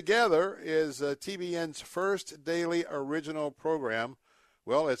 Better Together is TBN's first daily original program.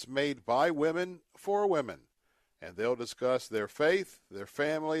 Well, it's made by women for women. And they'll discuss their faith, their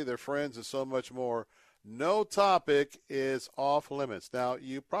family, their friends, and so much more. No topic is off limits. Now,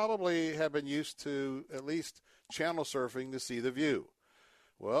 you probably have been used to at least channel surfing to see The View.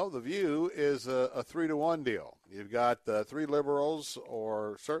 Well, The View is a 3-to-1 deal. You've got 3 liberals,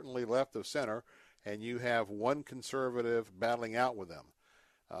 or certainly left of center, and you have one conservative battling out with them.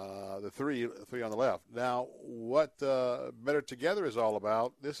 The three on the left. Now, what Better Together is all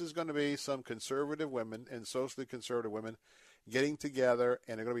about, this is going to be some conservative women and socially conservative women getting together,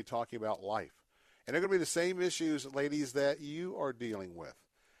 and they're going to be talking about life. And they're going to be the same issues, ladies, that you are dealing with.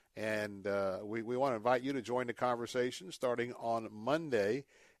 And we want to invite you to join the conversation starting on Monday,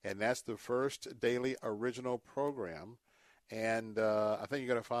 and that's the first daily original program. And I think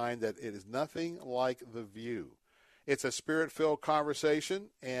you're going to find that it is nothing like The View. It's a spirit-filled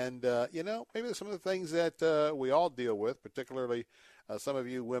conversation, and, maybe some of the things that we all deal with, particularly some of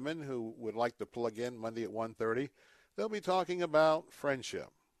you women who would like to plug in Monday at 1:30. They'll be talking about friendship.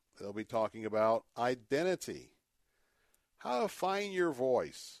 They'll be talking about identity, how to find your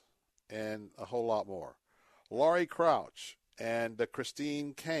voice, and a whole lot more. Laurie Crouch and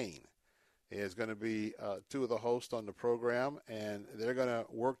Christine Kane is going to be two of the hosts on the program, and they're going to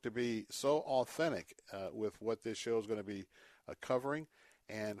work to be so authentic with what this show is going to be covering,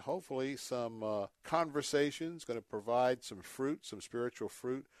 and hopefully some conversations going to provide some fruit, some spiritual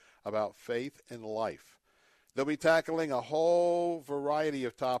fruit about faith and life. They'll be tackling a whole variety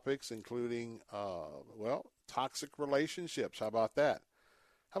of topics, including, toxic relationships. How about that?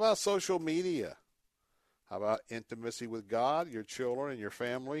 How about social media? How about intimacy with God, your children, and your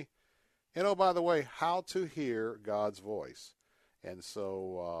family? And, oh, by the way, how to hear God's voice. And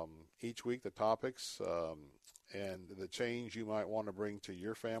so each week the topics and the change you might want to bring to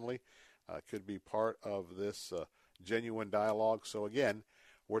your family could be part of this genuine dialogue. So, again,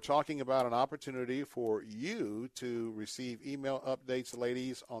 we're talking about an opportunity for you to receive email updates,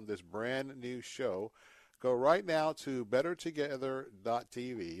 ladies, on this brand new show. Go right now to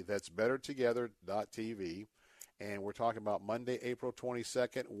bettertogether.tv. That's bettertogether.tv. And we're talking about Monday, April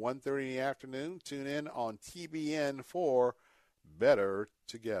 22nd, 1:30 in the afternoon. Tune in on TBN for Better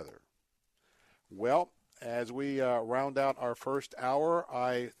Together. Well, as we round out our first hour,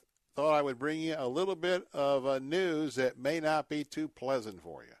 I thought I would bring you a little bit of news that may not be too pleasant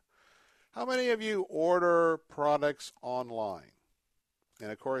for you. How many of you order products online?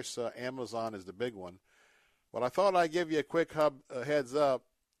 And, of course, Amazon is the big one. But I thought I'd give you a quick heads up.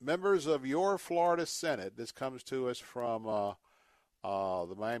 Members of your Florida Senate, this comes to us from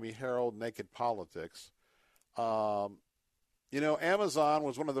the Miami Herald Naked Politics. Amazon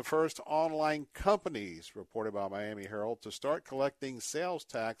was one of the first online companies, reported by Miami Herald, to start collecting sales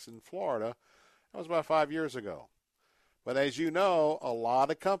tax in Florida. That was about 5 years ago. But as you know, a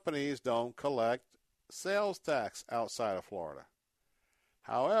lot of companies don't collect sales tax outside of Florida.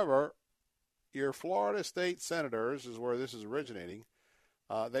 However, your Florida state senators is where this is originating.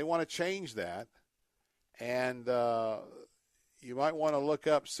 They want to change that, and you might want to look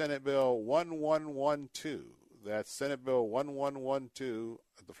up Senate Bill 1112. That's Senate Bill 1112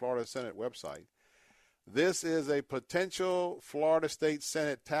 at the Florida Senate website. This is a potential Florida State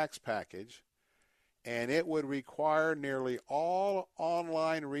Senate tax package, and it would require nearly all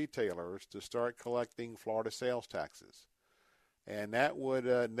online retailers to start collecting Florida sales taxes. And that would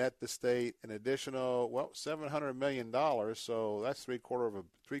net the state an additional, $700 million. So that's three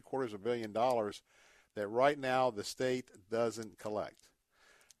quarters of $1 billion that right now the state doesn't collect.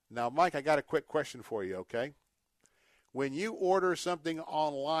 Now, Mike, I got a quick question for you, okay? When you order something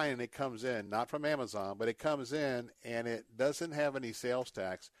online and it comes in, not from Amazon, but it comes in and it doesn't have any sales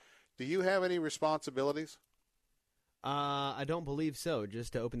tax, do you have any responsibilities? I don't believe so,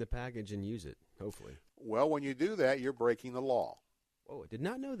 just to open the package and use it, hopefully. Well, when you do that, you're breaking the law. Oh, I did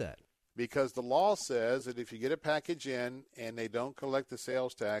not know that. Because the law says that if you get a package in and they don't collect the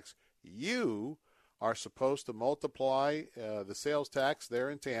sales tax, you are supposed to multiply the sales tax there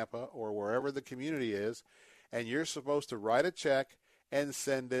in Tampa or wherever the community is, and you're supposed to write a check and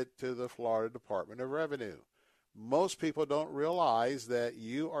send it to the Florida Department of Revenue. Most people don't realize that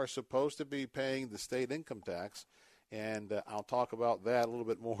you are supposed to be paying the state income tax, and I'll talk about that a little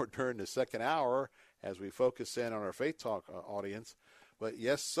bit more during the second hour as we focus in on our Faith Talk audience. But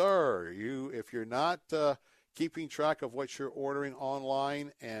yes, sir, if you're not keeping track of what you're ordering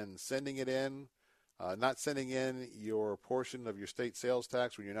online and sending it in, not sending in your portion of your state sales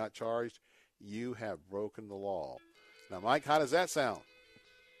tax when you're not charged, you have broken the law. Now, Mike, how does that sound?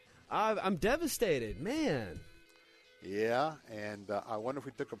 I'm devastated, man. Yeah, and I wonder if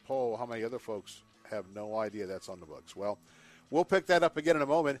we took a poll, how many other folks have no idea that's on the books. Well, we'll pick that up again in a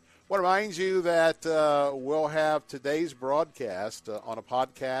moment. I want to remind you that we'll have today's broadcast on a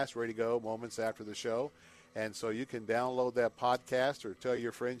podcast ready to go moments after the show. And so you can download that podcast or tell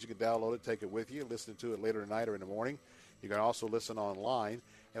your friends you can download it, take it with you, listen to it later tonight or in the morning. You can also listen online.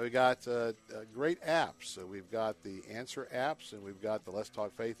 And we got great apps. So we've got the Answer apps and we've got the Let's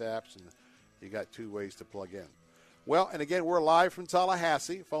Talk Faith apps, and you got 2 ways to plug in. Well, and again, we're live from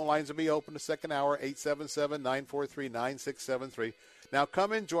Tallahassee. Phone lines will be open the second hour, 877-943-9673. Now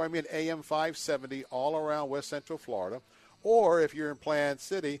come and join me at AM 570 all around West Central Florida. Or if you're in Plant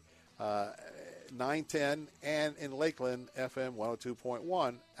City, 910, and in Lakeland, FM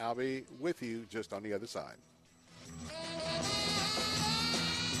 102.1. I'll be with you just on the other side.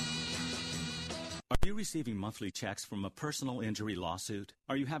 Are you receiving monthly checks from a personal injury lawsuit?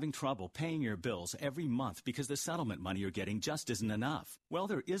 Are you having trouble paying your bills every month because the settlement money you're getting just isn't enough? Well,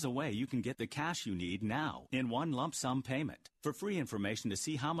 there is a way you can get the cash you need now in one lump sum payment. For free information to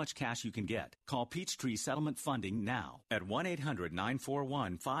see how much cash you can get, call Peachtree Settlement Funding now at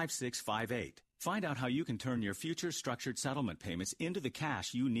 1-800-941-5658. Find out how you can turn your future structured settlement payments into the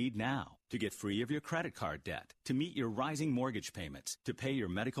cash you need now to get free of your credit card debt, to meet your rising mortgage payments, to pay your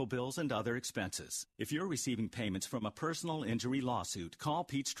medical bills and other expenses. If you're receiving payments from a personal injury lawsuit, call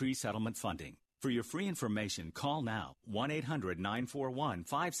Peachtree Settlement Funding. For your free information, call now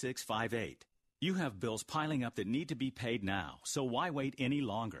 1-800-941-5658. You have bills piling up that need to be paid now, so why wait any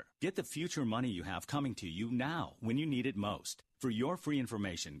longer? Get the future money you have coming to you now when you need it most. For your free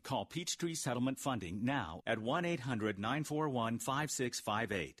information, call Peachtree Settlement Funding now at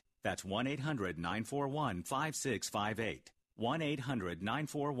 1-800-941-5658. That's 1-800-941-5658.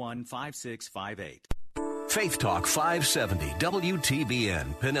 1-800-941-5658. Faith Talk 570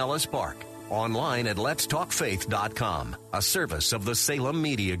 WTBN Pinellas Park. Online at letstalkfaith.com, a service of the Salem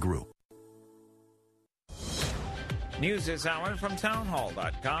Media Group. News this hour from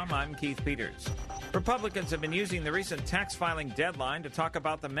townhall.com. I'm Keith Peters. Republicans have been using the recent tax filing deadline to talk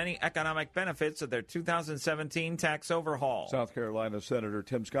about the many economic benefits of their 2017 tax overhaul. South Carolina Senator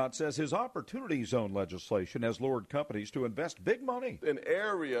Tim Scott says his Opportunity Zone legislation has lured companies to invest big money in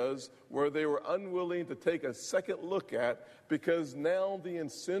areas where they were unwilling to take a second look at because now the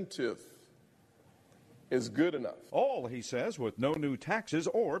incentive is good enough. All, he says, with no new taxes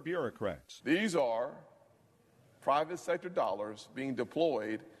or bureaucrats. These are private sector dollars being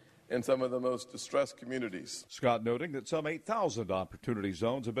deployed in some of the most distressed communities. Scott noting that some 8,000 opportunity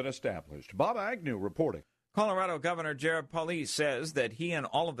zones have been established. Bob Agnew reporting. Colorado Governor Jared Polis says that he and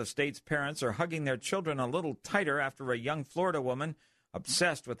all of the state's parents are hugging their children a little tighter after a young Florida woman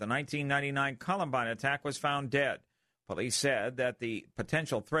obsessed with the 1999 Columbine attack was found dead. Police said that the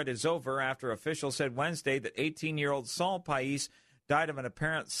potential threat is over after officials said Wednesday that 18-year-old Saul Pais died of an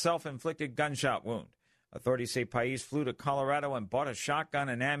apparent self-inflicted gunshot wound. Authorities say Pais flew to Colorado and bought a shotgun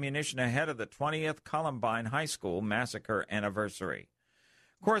and ammunition ahead of the 20th Columbine High School massacre anniversary.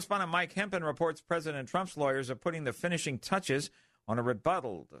 Correspondent Mike Hempen reports President Trump's lawyers are putting the finishing touches on a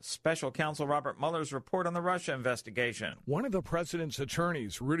rebuttal to Special Counsel Robert Mueller's report on the Russia investigation. One of the president's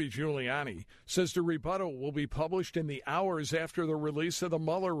attorneys, Rudy Giuliani, says the rebuttal will be published in the hours after the release of the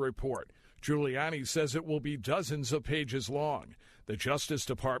Mueller report. Giuliani says it will be dozens of pages long. The Justice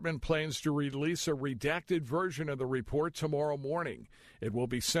Department plans to release a redacted version of the report tomorrow morning. It will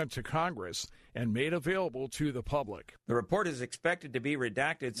be sent to Congress and made available to the public. The report is expected to be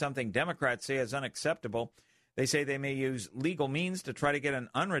redacted, something Democrats say is unacceptable. They say they may use legal means to try to get an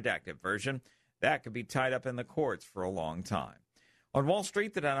unredacted version. That could be tied up in the courts for a long time. On Wall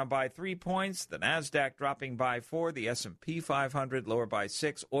Street, the Dow by 3 points, the Nasdaq dropping by 4, the S&P 500 lower by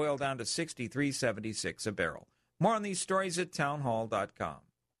 6, oil down to $63.76 a barrel. More on these stories at townhall.com.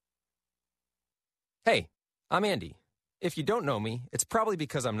 Hey, I'm Andy. If you don't know me, it's probably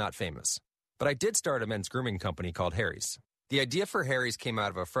because I'm not famous. But I did start a men's grooming company called Harry's. The idea for Harry's came out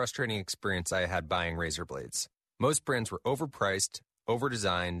of a frustrating experience I had buying razor blades. Most brands were overpriced,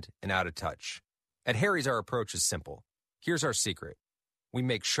 overdesigned, and out of touch. At Harry's, our approach is simple. Here's our secret. We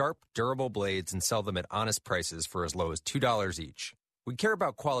make sharp, durable blades and sell them at honest prices for as low as $2 each. We care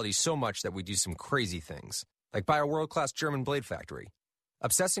about quality so much that we do some crazy things, like buy a world-class German blade factory.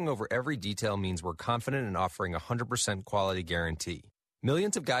 Obsessing over every detail means we're confident in offering a 100% quality guarantee.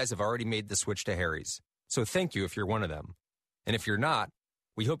 Millions of guys have already made the switch to Harry's, so thank you if you're one of them. And if you're not,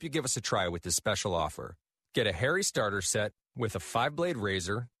 we hope you give us a try with this special offer. Get a Harry's starter set with a 5-blade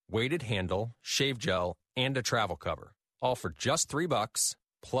razor, weighted handle, shave gel, and a travel cover, all for just $3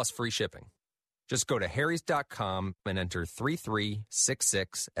 plus free shipping. Just go to harrys.com and enter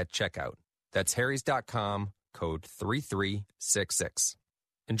 3366 at checkout. That's harrys.com, code 3366.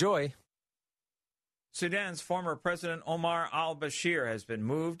 Enjoy. Sudan's former President Omar al-Bashir has been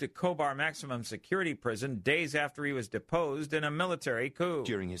moved to Khobar Maximum Security Prison days after he was deposed in a military coup.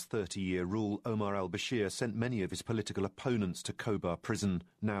 During his 30-year rule, Omar al-Bashir sent many of his political opponents to Khobar prison.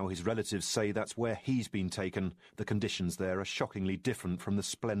 Now his relatives say that's where he's been taken. The conditions there are shockingly different from the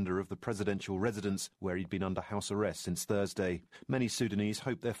splendour of the presidential residence, where he'd been under house arrest since Thursday. Many Sudanese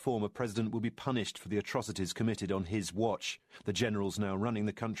hope their former president will be punished for the atrocities committed on his watch. The generals now running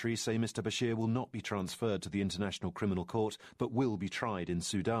the country say Mr. Bashir will not be transferred to the International Criminal Court, but will be tried in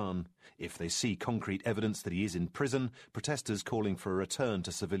Sudan. If they see concrete evidence that he is in prison, protesters calling for a return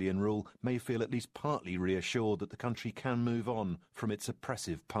to civilian rule may feel at least partly reassured that the country can move on from its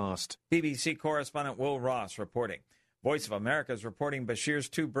oppressive past. BBC correspondent Will Ross reporting. Voice of America is reporting Bashir's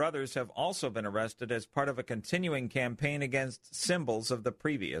two brothers have also been arrested as part of a continuing campaign against symbols of the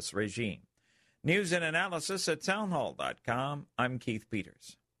previous regime. News and analysis at townhall.com. I'm Keith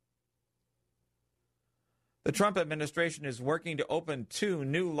Peters. The Trump administration is working to open 2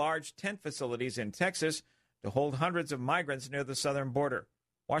 new large tent facilities in Texas to hold hundreds of migrants near the southern border.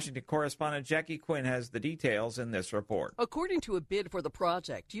 Washington correspondent Jackie Quinn has the details in this report. According to a bid for the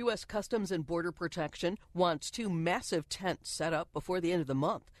project, U.S. Customs and Border Protection wants 2 massive tents set up before the end of the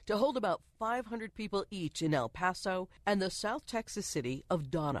month to hold about 500 people each in El Paso and the South Texas city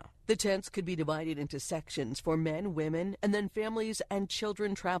of Donna. The tents could be divided into sections for men, women, and then families and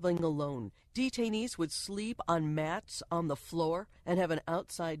children traveling alone. Detainees would sleep on mats on the floor and have an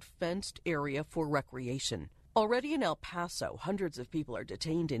outside fenced area for recreation. Already in El Paso, hundreds of people are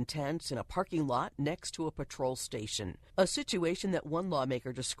detained in tents in a parking lot next to a patrol station, a situation that one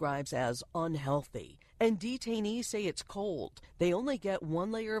lawmaker describes as unhealthy. And detainees say it's cold. They only get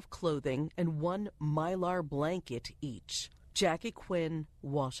 1 layer of clothing and 1 Mylar blanket each. Jackie Quinn,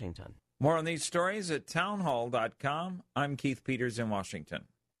 Washington. More on these stories at townhall.com. I'm Keith Peters in Washington.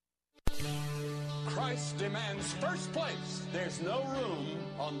 Christ demands first place. There's no room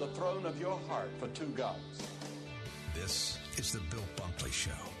on the throne of your heart for 2 gods. This is the Bill Bunkley Show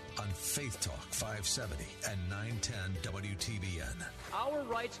on Faith Talk 570 and 910 WTBN. Our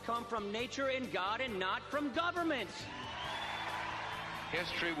rights come from nature and God and not from government.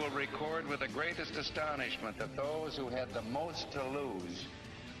 History will record with the greatest astonishment that those who had the most to lose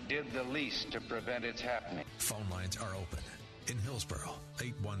did the least to prevent its happening. Phone lines are open. In Hillsborough,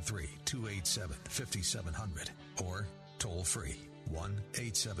 813-287-5700 or toll free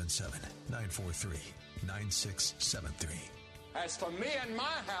 1-877-943-9673. As for me and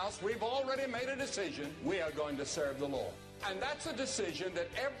my house, we've already made a decision. We are going to serve the Lord. And that's a decision that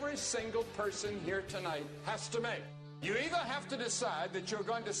every single person here tonight has to make. You either have to decide that you're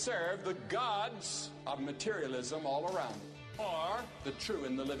going to serve the gods of materialism all around you, or the true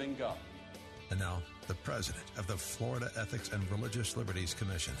and the living God. And now, the president of the Florida Ethics and Religious Liberties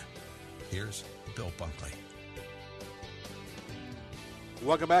Commission. Here's Bill Bunkley.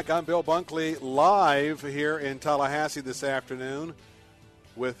 Welcome back. I'm Bill Bunkley, live here in Tallahassee this afternoon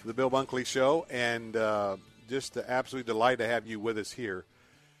with the Bill Bunkley Show, and just an absolute delight to have you with us here.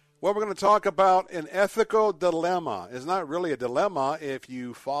 Well, we're going to talk about an ethical dilemma. It's not really a dilemma if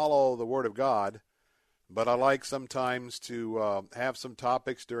you follow the Word of God, but I like sometimes to have some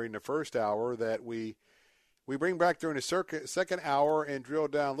topics during the first hour that we bring back during the second hour and drill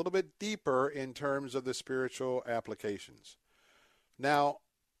down a little bit deeper in terms of the spiritual applications. Now,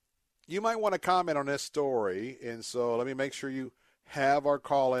 you might want to comment on this story, and so let me make sure you have our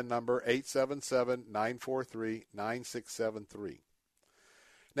call-in number, 877-943-9673.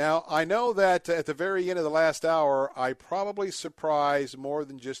 Now, I know that at the very end of the last hour, I probably surprised more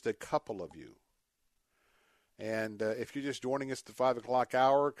than just a couple of you. And if you're just joining us at the 5 o'clock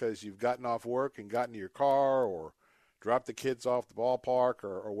hour because you've gotten off work and gotten to your car or dropped the kids off the ballpark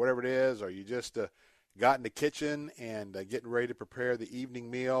or whatever it is, or you just got in the kitchen and getting ready to prepare the evening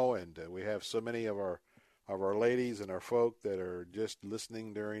meal, and we have so many of our ladies and our folk that are just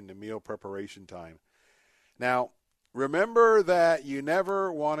listening during the meal preparation time. Now, remember that you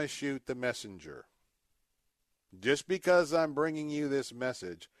never want to shoot the messenger. Just because I'm bringing you this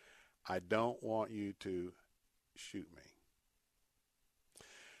message, I don't want you to shoot me.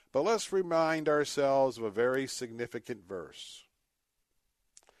 But let's remind ourselves of a very significant verse.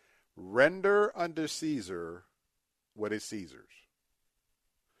 Render unto Caesar what is Caesar's.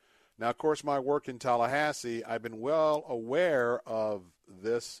 Now, of course, my work in Tallahassee, I've been well aware of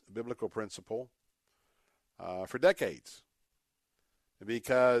this biblical principle for decades,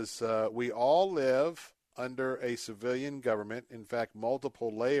 because we all live under a civilian government, in fact,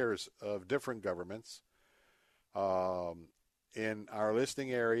 multiple layers of different governments. In our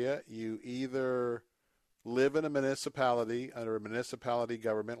listening area, you either live in a municipality, under a municipality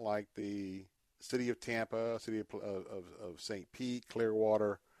government like the city of Tampa, city of St. Pete,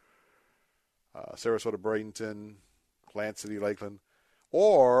 Clearwater, Sarasota, Bradenton, Plant City, Lakeland,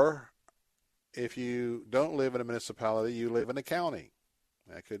 or if you don't live in a municipality, you live in a county.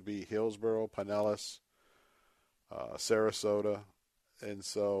 That could be Hillsborough, Pinellas, Sarasota, and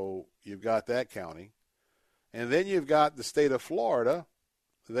so you've got that county. And then you've got the state of Florida.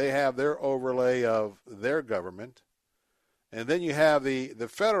 They have their overlay of their government. And then you have the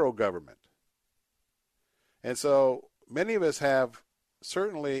federal government. And so many of us have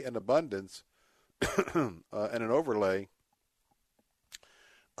certainly an abundance and an overlay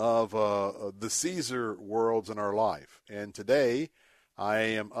of the Caesar worlds in our life. And today I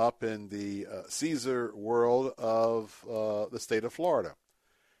am up in the Caesar world of the state of Florida.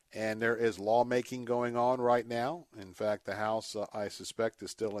 And there is lawmaking going on right now. In fact, the House, I suspect, is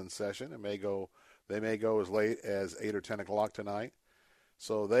still in session. They may go as late as 8 or 10 o'clock tonight.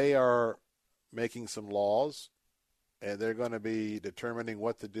 So they are making some laws, and they're going to be determining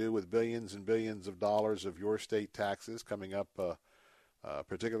what to do with billions and billions of dollars of your state taxes coming up,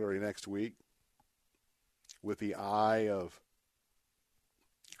 particularly next week, with the eye of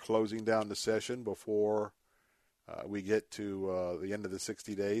closing down the session before we get to the end of the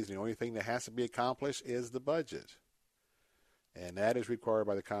 60 days. The only thing that has to be accomplished is the budget, and that is required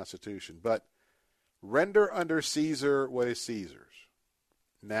by the Constitution. But render under Caesar what is Caesar's.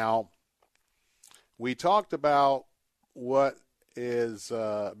 Now, we talked about what is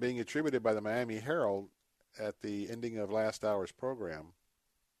being attributed by the Miami Herald at the ending of last hour's program,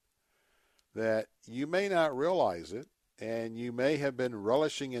 that you may not realize it, and you may have been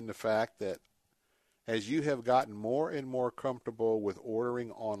relishing in the fact that as you have gotten more and more comfortable with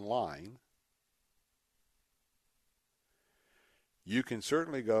ordering online, you can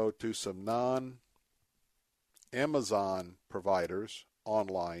certainly go to some non-Amazon providers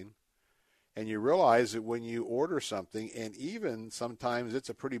online, and you realize that when you order something, and even sometimes it's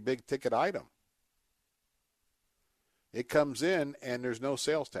a pretty big ticket item, it comes in and there's no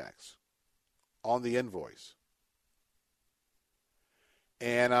sales tax on the invoice.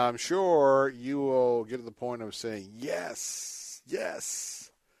 And I'm sure you will get to the point of saying, yes,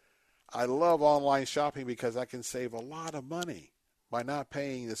 I love online shopping because I can save a lot of money by not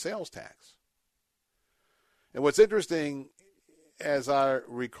paying the sales tax. And what's interesting, as I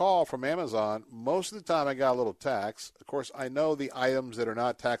recall from Amazon, most of the time I got a little tax. Of course, I know the items that are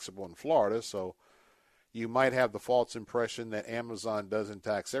not taxable in Florida, so you might have the false impression that Amazon doesn't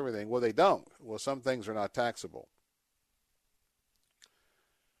tax everything. Well, they don't. Well, some things are not taxable.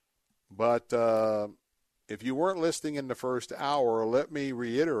 But if you weren't listening in the first hour, let me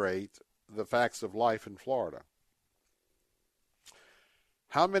reiterate the facts of life in Florida.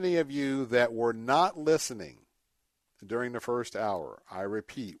 How many of you that were not listening during the first hour, I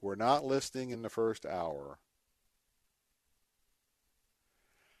repeat, were not listening in the first hour,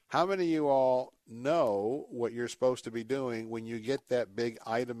 how many of you all know what you're supposed to be doing when you get that big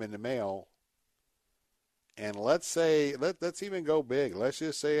item in the mail? And let's say, let's even go big. Let's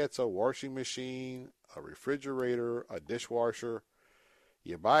just say it's a washing machine, a refrigerator, a dishwasher.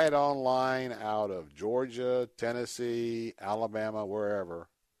 You buy it online out of Georgia, Tennessee, Alabama, wherever.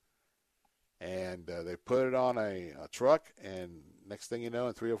 And they put it on a truck, and next thing you know,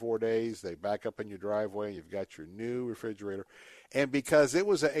 in 3 or 4 days, they back up in your driveway, and you've got your new refrigerator. And because it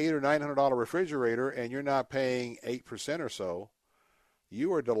was an $800 or $900 refrigerator, and you're not paying 8% or so,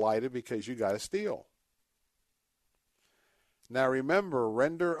 you are delighted because you got a steal. Now remember,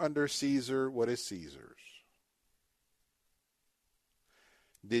 render under Caesar what is Caesar's.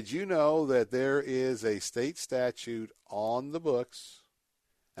 Did you know that there is a state statute on the books,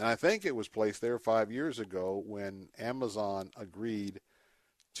 and I think it was placed there 5 years ago when Amazon agreed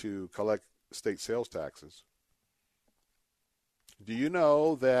to collect state sales taxes? Do you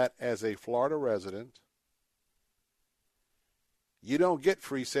know that as a Florida resident, you don't get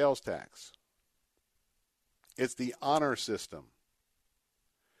free sales tax? It's the honor system.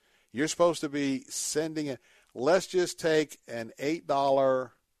 You're supposed to be sending it. Let's just take an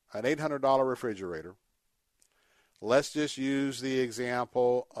 $800 refrigerator. Let's just use the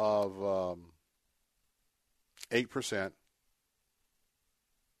example of 8%.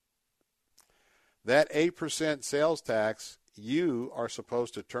 That 8% sales tax, you are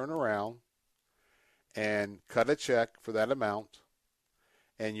supposed to turn around and cut a check for that amount,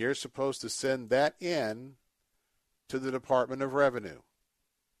 and you're supposed to send that in to the Department of Revenue.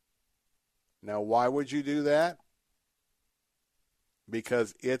 Now, why would you do that?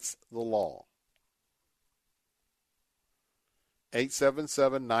 Because it's the law.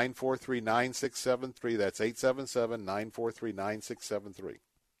 877-943-9673. That's 877-943-9673.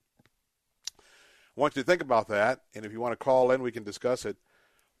 I want you to think about that, and if you want to call in, we can discuss it.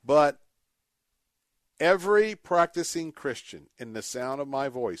 But every practicing Christian in the sound of my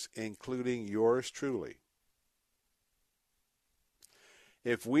voice, including yours truly,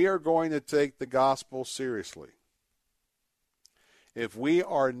 if we are going to take the gospel seriously, if we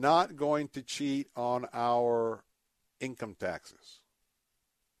are not going to cheat on our income taxes,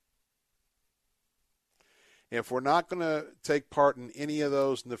 if we're not going to take part in any of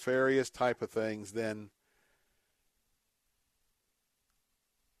those nefarious type of things, then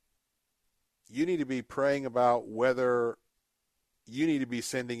you need to be praying about whether you need to be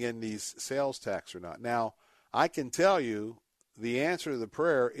sending in these sales tax or not. Now, I can tell you the answer to the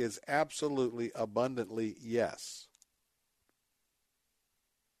prayer is absolutely, abundantly yes.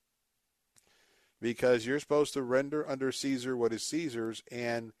 Because you're supposed to render under Caesar what is Caesar's,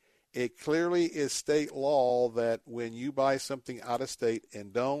 and it clearly is state law that when you buy something out of state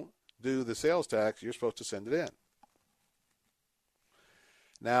and don't do the sales tax, you're supposed to send it in.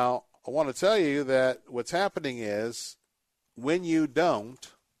 Now, I want to tell you that what's happening is when you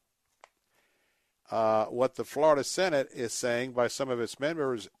don't, what the Florida Senate is saying by some of its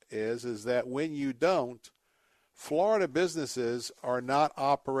members is that when you don't, Florida businesses are not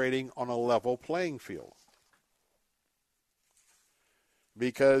operating on a level playing field.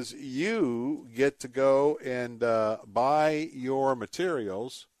 Because you get to go and buy your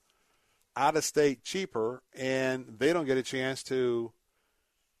materials out of state cheaper, and they don't get a chance to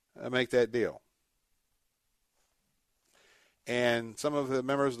make that deal. And some of the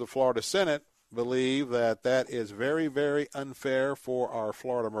members of the Florida Senate believe that that is very, very unfair for our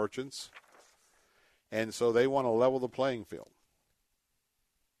Florida merchants. And so they want to level the playing field.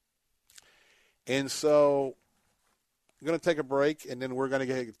 And so I'm going to take a break, and then we're going to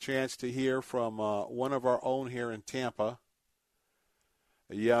get a chance to hear from one of our own here in Tampa.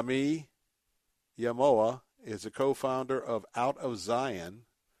 Yami Yamoa is a co-founder of Out of Zion.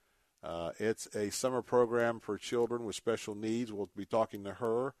 It's a summer program for children with special needs. We'll be talking to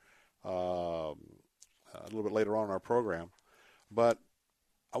her a little bit later on in our program. But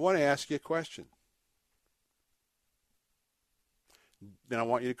I want to ask you a question. Then I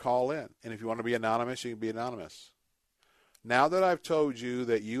want you to call in. And if you want to be anonymous, you can be anonymous. Now that I've told you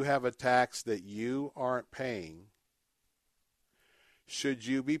that you have a tax that you aren't paying, should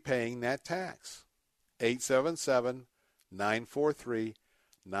you be paying that tax?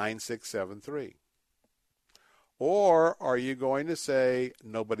 877-943-9673. Or are you going to say,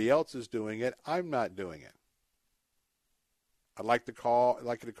 nobody else is doing it, I'm not doing it? I'd like you to call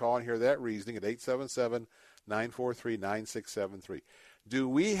and hear that reasoning at 877-943-9673. Do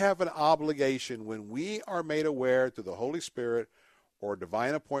we have an obligation when we are made aware through the Holy Spirit or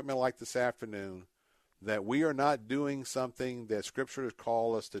divine appointment like this afternoon that we are not doing something that Scripture has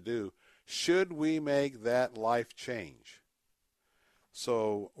called us to do? Should we make that life change?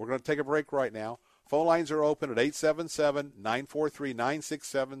 So we're going to take a break right now. Phone lines are open at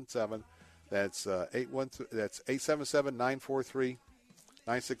 877-943-9677. That's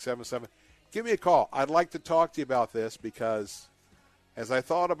 877-943-9677. Give me a call. I'd like to talk to you about this because as I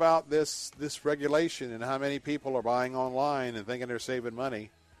thought about this regulation and how many people are buying online and thinking they're saving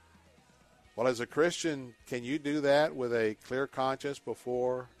money, well, as a Christian, can you do that with a clear conscience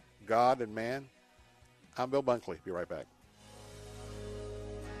before God and man? I'm Bill Bunkley. Be right back.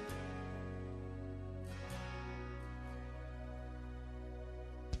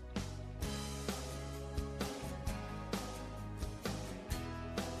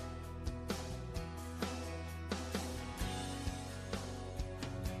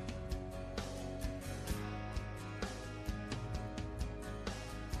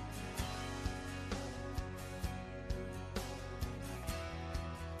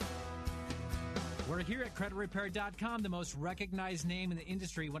 We're here at CreditRepair.com, the most recognized name in the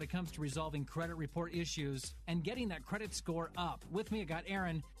industry when it comes to resolving credit report issues and getting that credit score up. With me, I got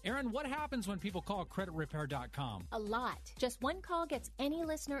Aaron. Aaron, what happens when people call CreditRepair.com? A lot. Just one call gets any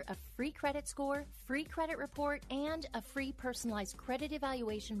listener a free credit score, free credit report, and a free personalized credit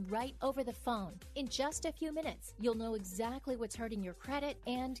evaluation right over the phone. In just a few minutes, you'll know exactly what's hurting your credit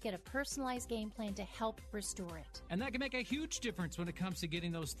and get a personalized game plan to help restore it. And that can make a huge difference when it comes to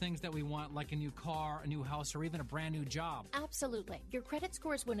getting those things that we want, like a new car, a new house, or even a brand new job. Absolutely. Your credit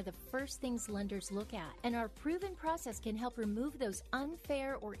score is one of the first things lenders look at, and our proven process can help remove those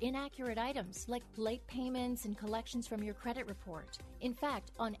unfair or inaccurate items like late payments and collections from your credit report. In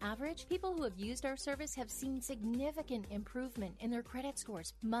fact, on average, people who have used our service have seen significant improvement in their credit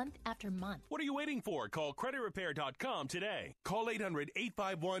scores month after month. What are you waiting for? Call CreditRepair.com today. Call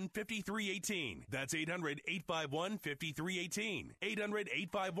 800-851-5318. That's 800-851-5318.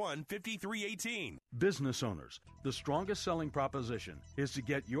 800-851-5318. Business owners, the strongest selling proposition is to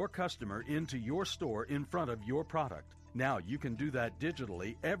get your customer into your store in front of your product. Now you can do that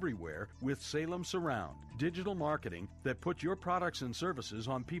digitally everywhere with Salem Surround, digital marketing that puts your products and services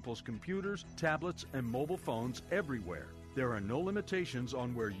on people's computers, tablets, and mobile phones everywhere. There are no limitations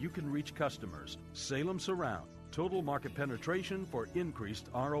on where you can reach customers. Salem Surround, total market penetration for increased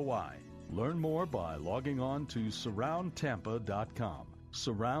ROI. Learn more by logging on to surroundtampa.com.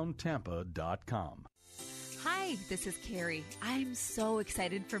 surroundtampa.com. Hi, this is Carrie. I'm so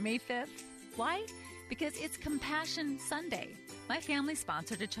excited for May 5th. Why? because it's Compassion Sunday. My family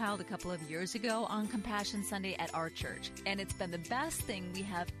sponsored a child a couple of years ago on Compassion Sunday at our church, and it's been the best thing we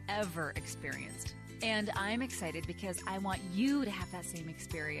have ever experienced. And I'm excited because I want you to have that same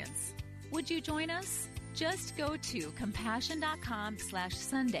experience. Would you join us? Just go to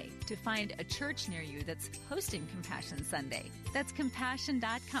compassion.com/Sunday to find a church near you that's hosting Compassion Sunday. That's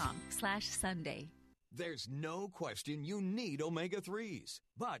compassion.com/Sunday. There's no question you need omega-3s.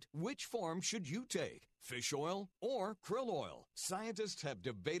 But which form should you take? Fish oil or krill oil? Scientists have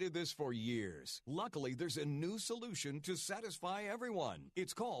debated this for years. Luckily, there's a new solution to satisfy everyone.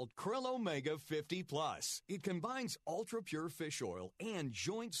 It's called Krill Omega 50 Plus. It combines ultra-pure fish oil and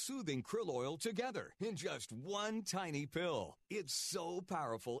joint-soothing krill oil together in just one tiny pill. It's so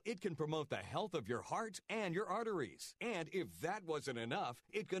powerful, it can promote the health of your heart and your arteries. And if that wasn't enough,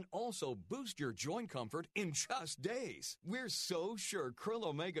 it can also boost your joint comfort in just days. We're so sure Krill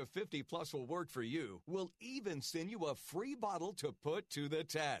Omega 50 Plus will work for you. We'll even send you a free bottle to put to the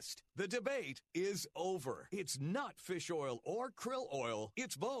test. The debate is over. It's not fish oil or krill oil.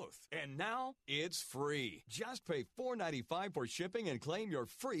 It's both. And now it's free. Just pay $4.95 for shipping and claim your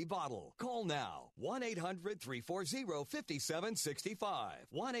free bottle. Call now. 1-800-340-5765.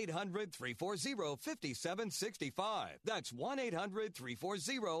 1-800-340-5765. That's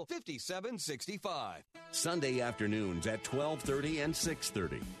 1-800-340-5765. Sunday afternoons at 12:30 and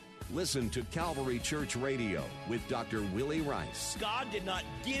 6:30. Listen to Calvary Church Radio with Dr. Willie Rice. God did not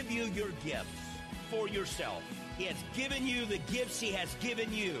give you your gifts for yourself. He has given you the gifts He has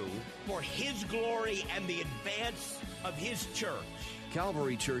given you for His glory and the advance of His church.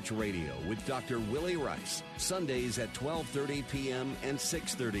 Calvary Church Radio with Dr. Willie Rice. Sundays at 12:30 p.m. and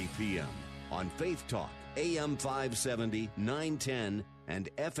 6:30 p.m. on Faith Talk, AM 570, 910, and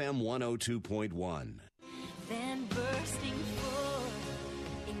FM 102.1. Then bursting forth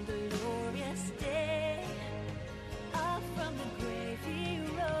in glorious day, up from the grave He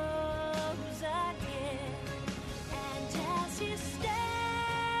rose again, and as He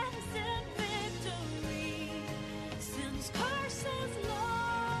stands in victory, sin's curse has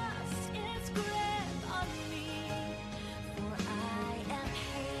lost its grip on me, for I am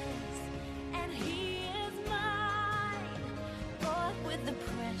His and He is mine, bought with the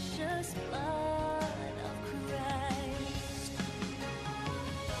precious blood.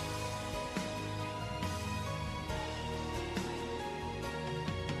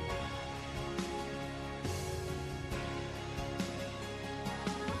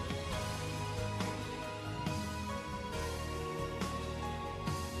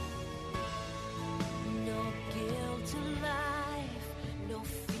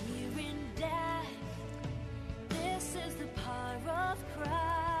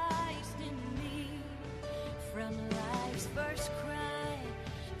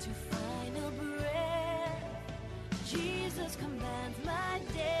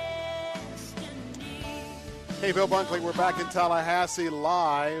 Hey, Bill Bunkley, we're back in Tallahassee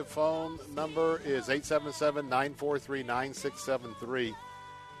live. Phone number is 877-943-9673.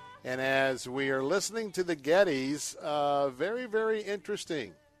 And as we are listening to the Gettys, very, very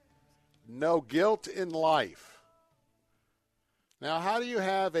interesting. No guilt in life. Now, how do you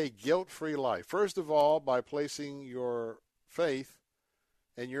have a guilt-free life? First of all, by placing your faith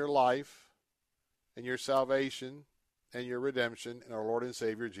and your life and your salvation and your redemption in our Lord and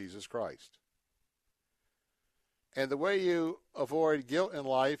Savior, Jesus Christ. And the way you avoid guilt in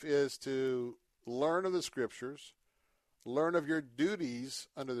life is to learn of the Scriptures, learn of your duties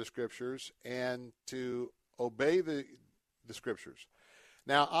under the Scriptures, and to obey the Scriptures.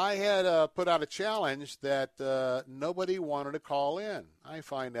 Now, I had put out a challenge that nobody wanted to call in. I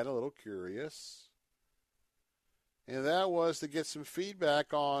find that a little curious. And that was to get some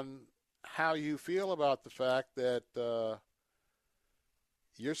feedback on how you feel about the fact that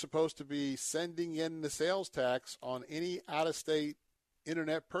you're supposed to be sending in the sales tax on any out-of-state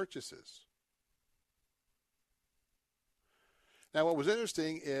internet purchases. Now, what was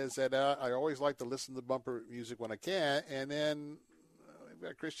interesting is that I always like to listen to bumper music when I can, and then we've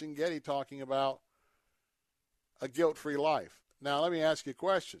got Christian Getty talking about a guilt-free life. Now, let me ask you a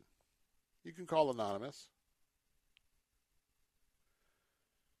question. You can call anonymous.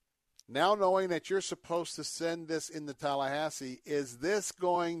 Now knowing that you're supposed to send this into Tallahassee, is this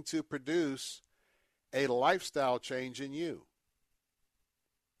going to produce a lifestyle change in you?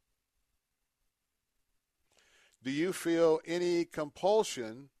 Do you feel any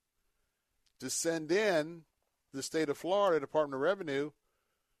compulsion to send in the state of Florida Department of Revenue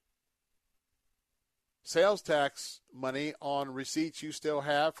sales tax money on receipts you still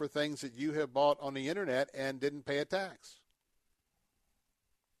have for things that you have bought on the internet and didn't pay a tax?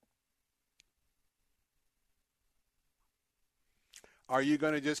 are you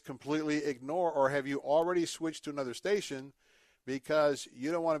going to just completely ignore, or have you already switched to another station because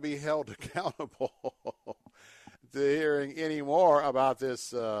you don't want to be held accountable to hearing any more about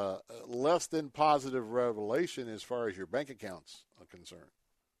this less than positive revelation as far as your bank accounts are concerned?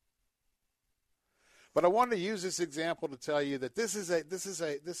 But I wanted to use this example to tell you that this is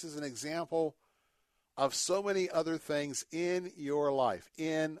an example of so many other things in your life,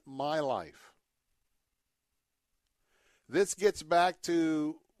 in my life. This gets back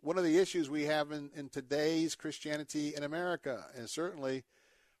to one of the issues we have in today's Christianity in America, and certainly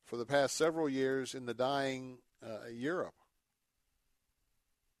for the past several years in the dying Europe.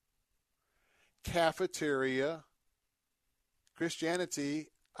 Cafeteria Christianity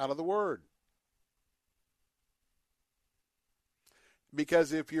out of the Word.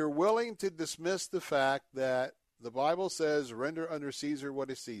 Because if you're willing to dismiss the fact that the Bible says render unto Caesar what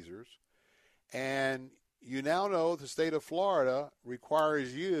is Caesar's, and you now know the state of Florida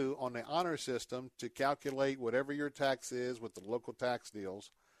requires you on the honor system to calculate whatever your tax is with the local tax deals,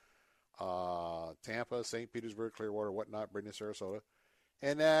 Tampa, St. Petersburg, Clearwater, whatnot, Brittany, Sarasota,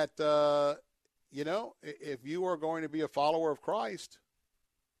 and that, if you are going to be a follower of Christ,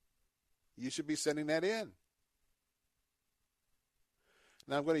 you should be sending that in.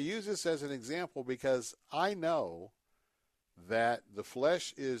 Now, I'm going to use this as an example because I know that the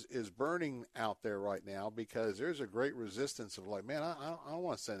flesh is burning out there right now because there's a great resistance of like, man, I don't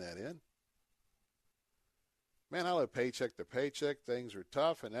want to send that in. Man, I live paycheck to paycheck. Things are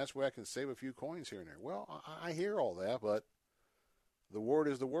tough, and that's where I can save a few coins here and there. Well, I hear all that, but the Word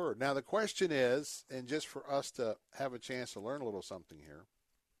is the Word. Now, the question is, and just for us to have a chance to learn a little something here,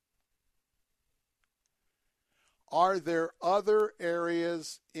 are there other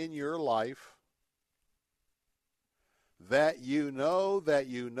areas in your life that you know that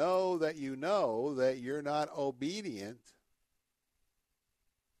you're not obedient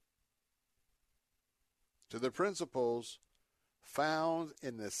to the principles found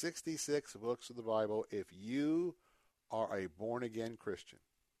in the 66 books of the Bible if you are a born-again Christian?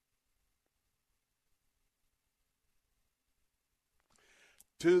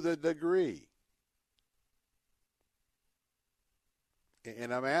 To the degree,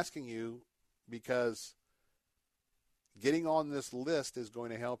 and I'm asking you because getting on this list is going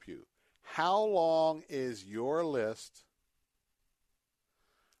to help you. How long is your list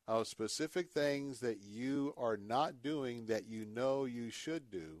of specific things that you are not doing that you know you should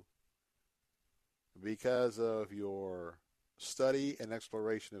do because of your study and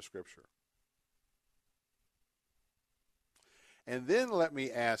exploration of Scripture? And then let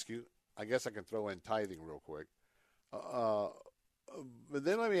me ask you, I guess I can throw in tithing real quick, but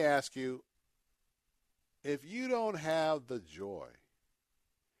then let me ask you, if you don't have the joy,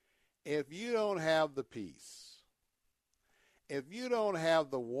 if you don't have the peace, if you don't have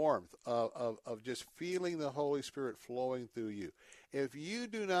the warmth of just feeling the Holy Spirit flowing through you, if you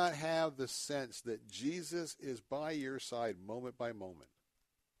do not have the sense that Jesus is by your side moment by moment,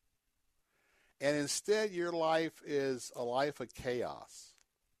 and instead your life is a life of chaos,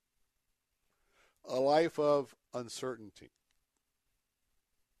 a life of uncertainty,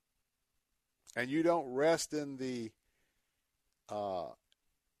 and you don't rest in the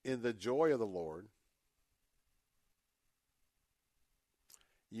joy of the Lord,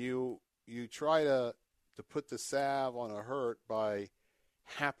 you try to put the salve on a hurt by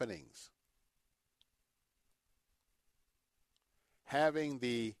happenings, having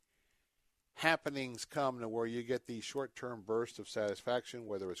the happenings come to where you get these short-term bursts of satisfaction,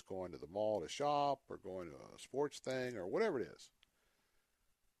 whether it's going to the mall to shop or going to a sports thing or whatever it is.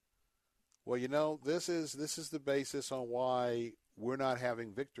 Well, you know, this is the basis on why we're not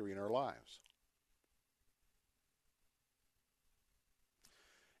having victory in our lives.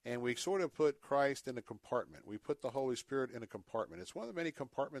 And we sort of put Christ in a compartment. We put the Holy Spirit in a compartment. It's one of the many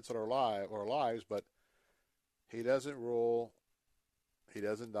compartments of our lives, but he doesn't rule. He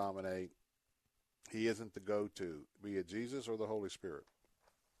doesn't dominate. He isn't the go-to, be it Jesus or the Holy Spirit.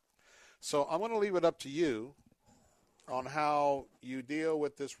 So I'm going to leave it up to you on how you deal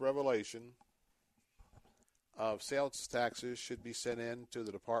with this revelation of sales taxes should be sent in to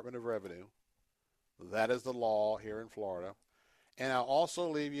the Department of Revenue. That is the law here in Florida. And I'll also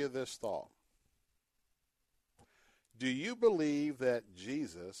leave you this thought. Do you believe that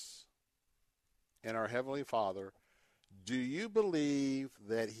Jesus and our Heavenly Father, do you believe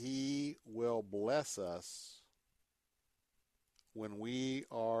that he will bless us when we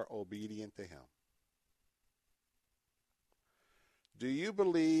are obedient to him? Do you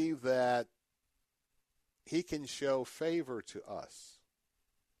believe that he can show favor to us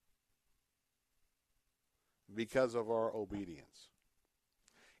because of our obedience?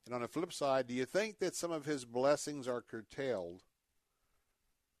 And on the flip side, do you think that some of his blessings are curtailed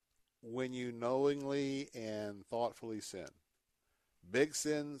when you knowingly and thoughtfully sin? Big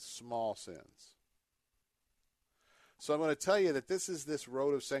sins, small sins. So I'm going to tell you that this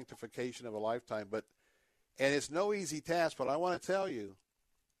road of sanctification of a lifetime, and it's no easy task, but I want to tell you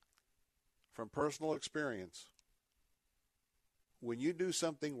from personal experience, when you do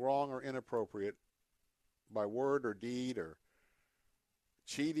something wrong or inappropriate by word or deed or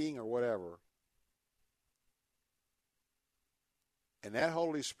cheating or whatever, and that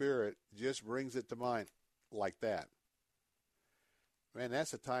Holy Spirit just brings it to mind like that, man,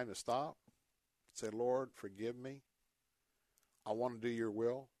 that's the time to stop. Say, Lord, forgive me. I want to do your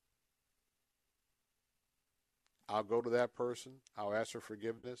will. I'll go to that person. I'll ask for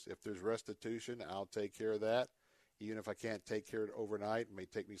forgiveness. If there's restitution, I'll take care of that. Even if I can't take care of it overnight, it may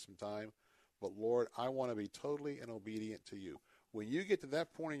take me some time. But, Lord, I want to be totally and obedient to you. When you get to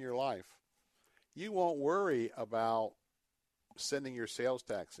that point in your life, you won't worry about sending your sales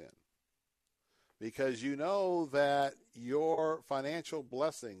tax in, because you know that your financial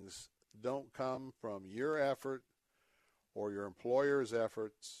blessings don't come from your effort or your employer's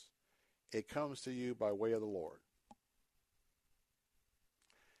efforts. It comes to you by way of the Lord.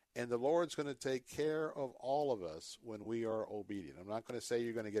 And the Lord's going to take care of all of us when we are obedient. I'm not going to say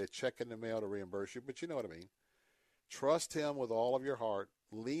you're going to get a check in the mail to reimburse you, but you know what I mean. Trust him with all of your heart.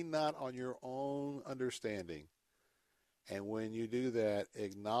 Lean not on your own understanding. And when you do that,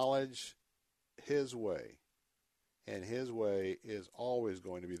 acknowledge his way. And his way is always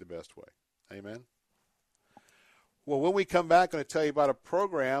going to be the best way. Amen? Well, when we come back, I'm going to tell you about a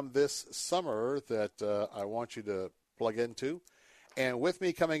program this summer that I want you to plug into. And with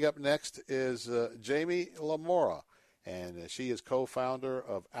me coming up next is Jamie Lamora, and she is co-founder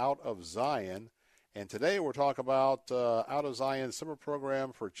of Out of Zion. And today we're talking about Out of Zion summer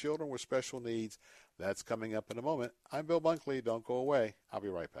program for children with special needs. That's coming up in a moment. I'm Bill Bunkley. Don't go away. I'll be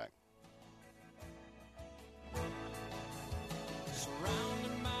right back.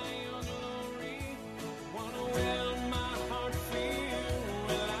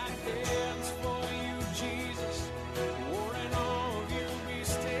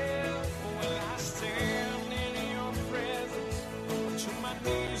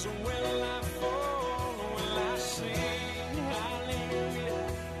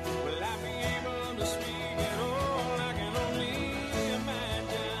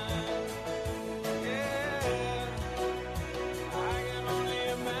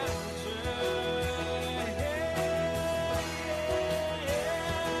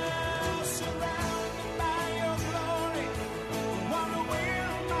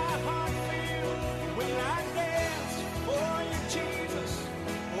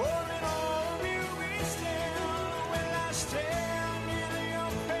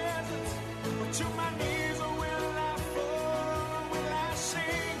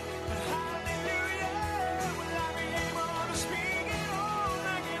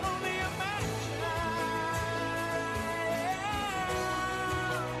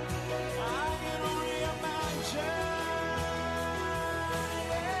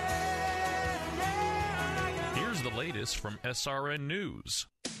 From SRN News.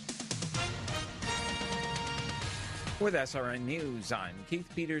 With SRN News, I'm Keith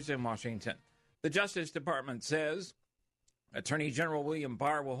Peters in Washington. The Justice Department says Attorney General William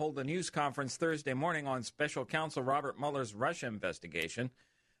Barr will hold a news conference Thursday morning on Special Counsel Robert Mueller's Russia investigation.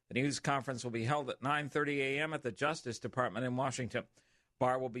 The news conference will be held at 9:30 a.m. at the Justice Department in Washington.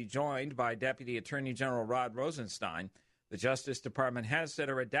 Barr will be joined by Deputy Attorney General Rod Rosenstein. The Justice Department has said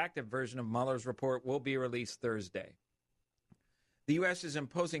a redacted version of Mueller's report will be released Thursday. The U.S. is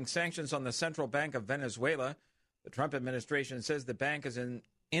imposing sanctions on the Central Bank of Venezuela. The Trump administration says the bank is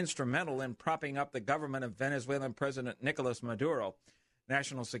instrumental in propping up the government of Venezuelan President Nicolas Maduro.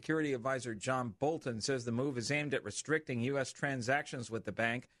 National Security Advisor John Bolton says the move is aimed at restricting U.S. transactions with the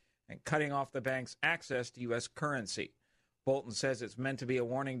bank and cutting off the bank's access to U.S. currency. Bolton says it's meant to be a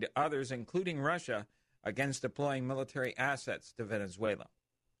warning to others, including Russia, against deploying military assets to Venezuela.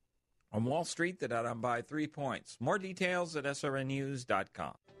 On Wall Street, the Dow down by 3 points. More details at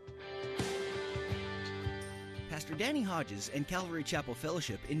srnnews.com. Pastor Danny Hodges and Calvary Chapel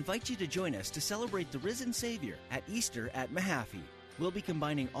Fellowship invite you to join us to celebrate the risen Savior at Easter at Mahaffey. We'll be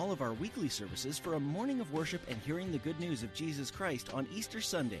combining all of our weekly services for a morning of worship and hearing the good news of Jesus Christ on Easter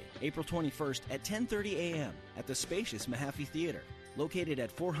Sunday, April 21st at 10:30 a.m. at the spacious Mahaffey Theater, located at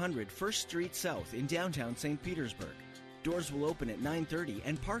 400 First Street South in downtown St. Petersburg. Doors will open at 9:30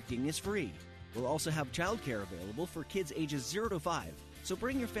 and parking is free. We'll also have childcare available for kids ages 0 to 5, so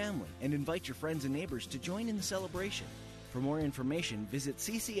bring your family and invite your friends and neighbors to join in the celebration. For more information, visit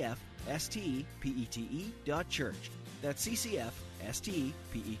ccfstpete.church. That's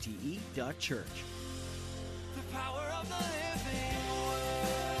ccfstpete.church. The power of the living word.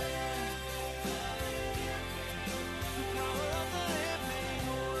 The power of the living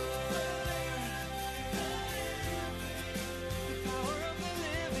word. The power of the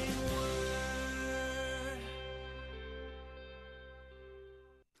living word.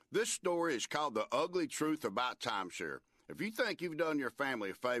 This story is called The Ugly Truth About Timeshare. If you think you've done your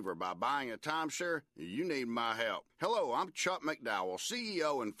family a favor by buying a timeshare, you need my help. Hello, I'm Chuck McDowell,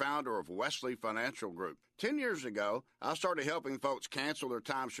 CEO and founder of Wesley Financial Group. 10 years ago, I started helping folks cancel their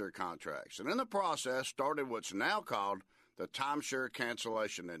timeshare contracts, and in the process started what's now called the timeshare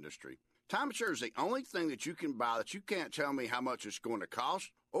cancellation industry. Timeshare is the only thing that you can buy that you can't tell me how much it's going to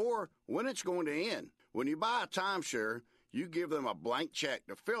cost or when it's going to end. When you buy a timeshare, you give them a blank check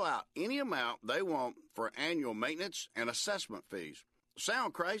to fill out any amount they want for annual maintenance and assessment fees.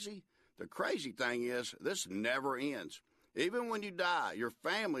 Sound crazy? The crazy thing is, this never ends. Even when you die, your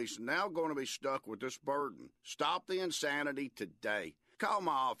family's now going to be stuck with this burden. Stop the insanity today. Call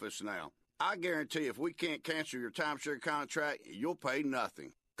my office now. I guarantee if we can't cancel your timeshare contract, you'll pay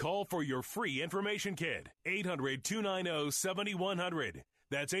nothing. Call for your free information kit. 800-290-7100.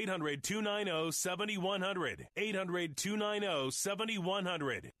 That's 800-290-7100.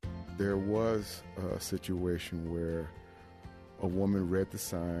 800-290-7100. There was a situation where a woman read the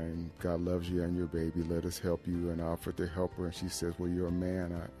sign, God loves you and your baby, let us help you, and offered to help her, and she says, well, you're a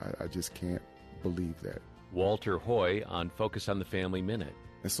man. I just can't believe that. Walter Hoy on Focus on the Family Minute.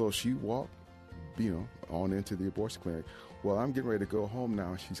 And so she walked, on into the abortion clinic. Well, I'm getting ready to go home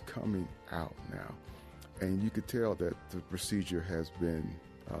now, and she's coming out now. And you could tell that the procedure has been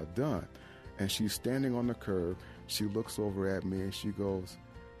done. And she's standing on the curb. She looks over at me and she goes,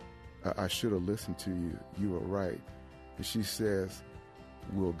 I should have listened to you. You were right. And she says,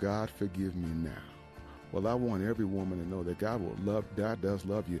 will God forgive me now? Well, I want every woman to know that God does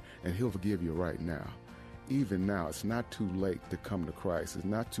love you, and he'll forgive you right now. Even now, it's not too late to come to Christ. It's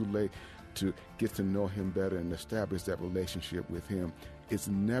not too late to get to know him better and establish that relationship with him. It's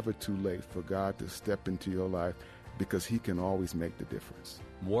never too late for God to step into your life, because he can always make the difference.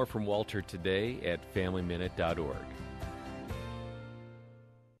 More from Walter today at FamilyMinute.org.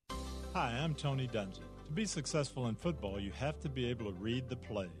 Hi, I'm Tony Dungy. To be successful in football, you have to be able to read the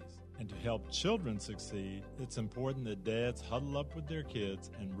plays. And to help children succeed, it's important that dads huddle up with their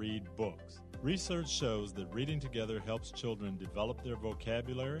kids and read books. Research shows that reading together helps children develop their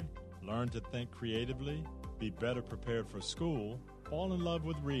vocabulary, learn to think creatively, be better prepared for school, fall in love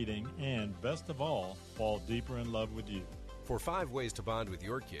with reading, and, best of all, fall deeper in love with you. For 5 ways to bond with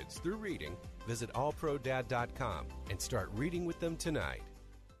your kids through reading, visit allprodad.com and start reading with them tonight.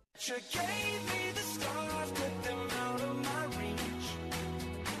 You gave me the stars, put them out of my reach.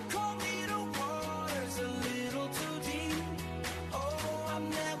 Call me the waters a little too deep. Oh, I've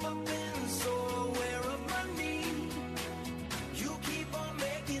never been so aware of my need. You keep on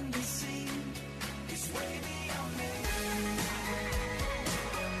making me see it's way beyond me.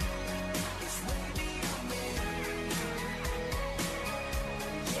 It's way beyond me.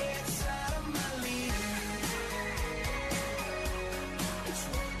 Yeah, it's out of my league. It's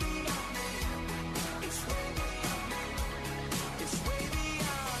way beyond me. It's way beyond me. It's way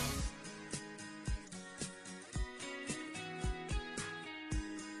beyond.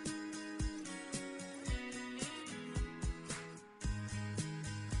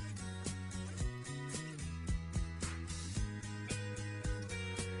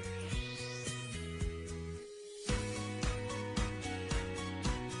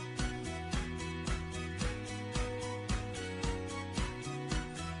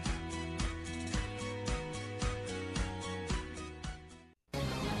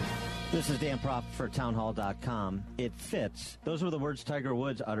 This is Dan Proft for townhall.com. It fits. Those were the words Tiger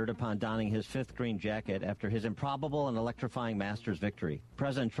Woods uttered upon donning his 5th green jacket after his improbable and electrifying Masters victory.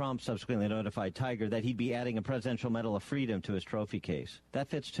 President Trump subsequently notified Tiger that he'd be adding a Presidential Medal of Freedom to his trophy case. That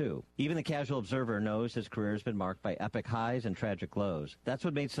fits too. Even the casual observer knows his career has been marked by epic highs and tragic lows. That's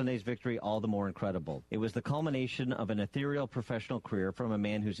what made Sunday's victory all the more incredible. It was the culmination of an ethereal professional career from a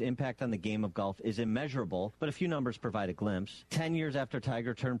man whose impact on the game of golf is immeasurable, but a few numbers provide a glimpse. 10 years after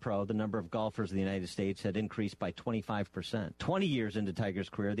Tiger turned pro, the number of golfers in the United States had increased by 25%. 20 years into Tiger's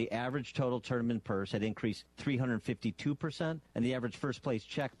career, the average total tournament purse had increased 352%, and the average first-place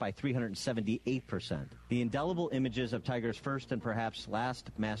check by 378%. The indelible images of Tiger's first and perhaps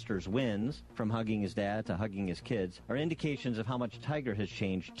last Masters wins, from hugging his dad to hugging his kids, are indications of how much Tiger has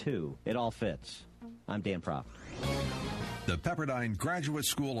changed, too. It all fits. I'm Dan Proft. The Pepperdine Graduate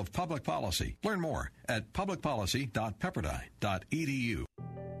School of Public Policy. Learn more at publicpolicy.pepperdine.edu.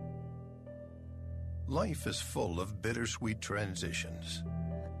 Life is full of bittersweet transitions.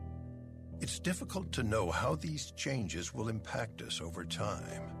 It's difficult to know how these changes will impact us over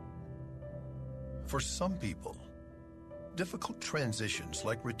time. For some people, difficult transitions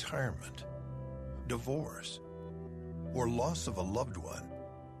like retirement, divorce, or loss of a loved one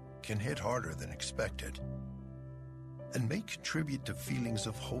can hit harder than expected and may contribute to feelings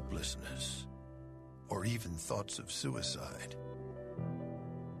of hopelessness or even thoughts of suicide.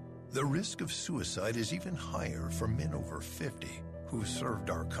 The risk of suicide is even higher for men over 50 who served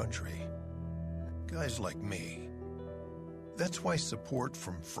our country. Guys like me. That's why support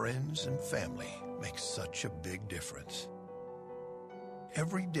from friends and family makes such a big difference.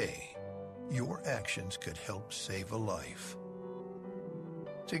 Every day, your actions could help save a life.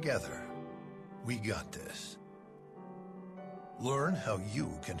 Together, we got this. Learn how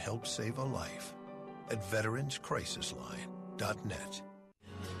you can help save a life at veteranscrisisline.net.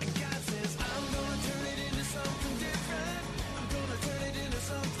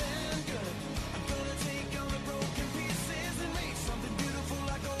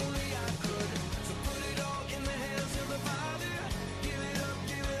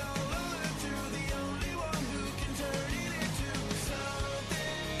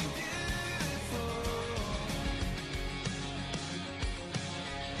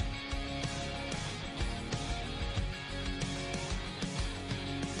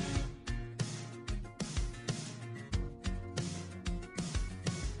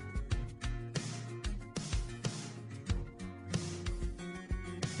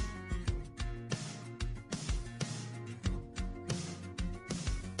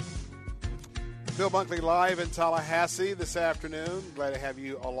 Bill Bunkley live in Tallahassee this afternoon. Glad to have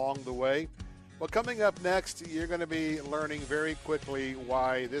you along the way. Well, coming up next, you're going to be learning very quickly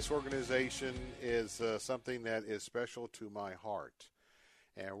why this organization is something that is special to my heart.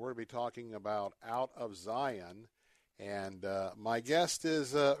 And we're going to be talking about Out of Zion. And my guest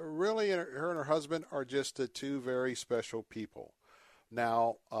is really, her and her husband are just two very special people.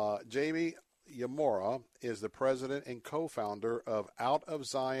 Now, Jamie Yamora is the president and co-founder of Out of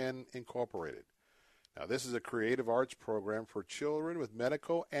Zion Incorporated. Now, this is a creative arts program for children with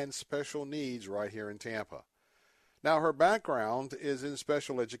medical and special needs right here in Tampa. Now, her background is in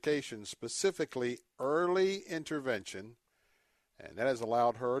special education, specifically early intervention, and that has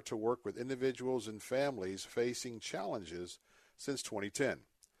allowed her to work with individuals and families facing challenges since 2010.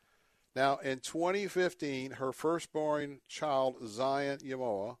 Now, in 2015, her firstborn child, Zion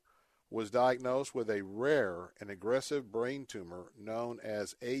Yamoa, was diagnosed with a rare and aggressive brain tumor known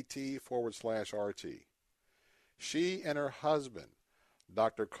as AT/RT. She and her husband,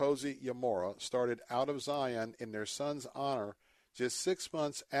 Dr. Cozy Yamora, started Out of Zion in their son's honor just 6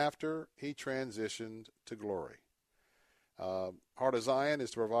 months after he transitioned to glory. Heart of Zion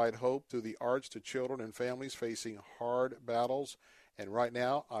is to provide hope through the arts to children and families facing hard battles. And right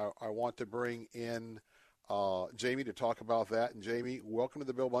now, I want to bring in Jamie to talk about that. And Jamie, welcome to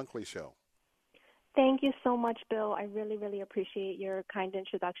the Bill Bunkley Show. Thank you so much, Bill. I really, really appreciate your kind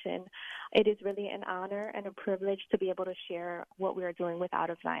introduction. It is really an honor and a privilege to be able to share what we are doing with Out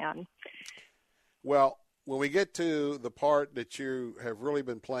of Zion. Well, when we get to the part that you have really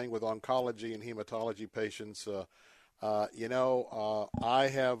been playing with oncology and hematology patients, I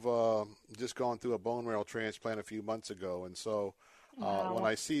have just gone through a bone marrow transplant a few months ago, and so when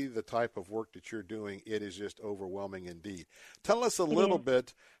I see the type of work that you're doing, it is just overwhelming indeed. Tell us a little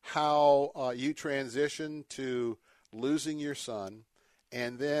bit how you transitioned to losing your son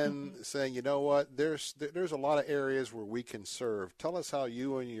and then saying, you know what, there's a lot of areas where we can serve. Tell us how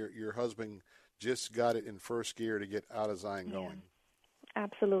you and your husband just got it in first gear to get Out of Zion going.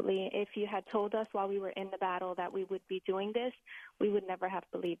 Absolutely. If you had told us while we were in the battle that we would be doing this, we would never have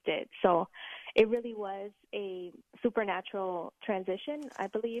believed it. So it really was a supernatural transition, I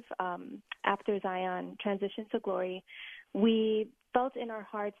believe. After Zion transitioned to glory, we felt in our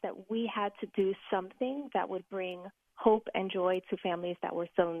hearts that we had to do something that would bring hope and joy to families that were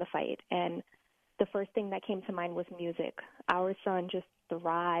still in the fight. And the first thing that came to mind was music. Our son just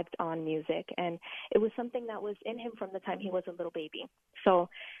thrived on music, and it was something that was in him from the time he was a little baby. So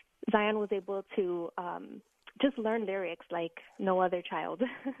Zion was able to just learn lyrics like no other child.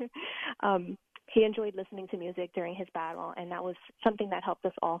 He enjoyed listening to music during his battle, and that was something that helped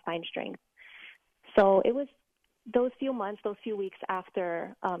us all find strength. So it was those few months, those few weeks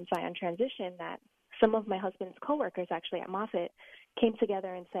after Zion transition that some of my husband's coworkers actually at Moffitt came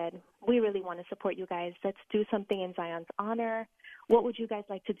together and said, we really want to support you guys. Let's do something in Zion's honor. What would you guys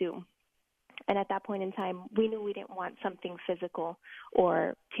like to do? And at that point in time, we knew we didn't want something physical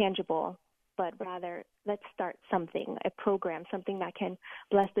or tangible, but rather let's start something, a program, something that can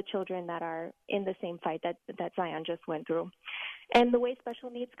bless the children that are in the same fight that Zion just went through. And the way special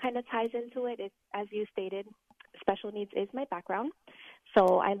needs kind of ties into it is, as you stated, special needs is my background.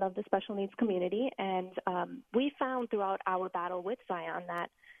 So I love the special needs community. And we found throughout our battle with Zion that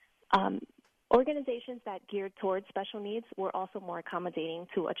organizations that geared towards special needs were also more accommodating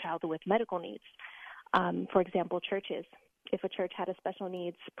to a child with medical needs. For example, churches. If a church had a special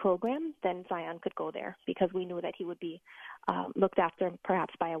needs program, then Zion could go there because we knew that he would be looked after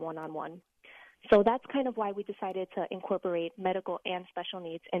perhaps by a one-on-one. So that's kind of why we decided to incorporate medical and special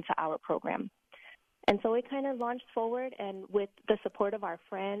needs into our program. And so it kind of launched forward, and with the support of our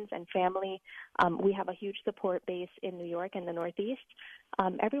friends and family, we have a huge support base in New York and the Northeast.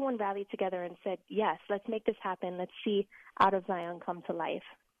 Everyone rallied together and said, yes, let's make this happen. Let's see Out of Zion come to life.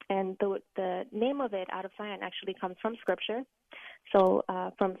 And the name of it, Out of Zion, actually comes from Scripture. So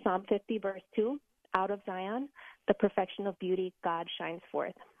from Psalm 50, verse 2, out of Zion, the perfection of beauty, God shines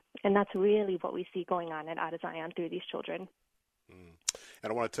forth. And that's really what we see going on at Out of Zion through these children.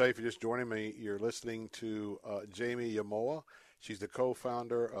 And I want to tell you, if you're just joining me, you're listening to Jamie Yamoa. She's the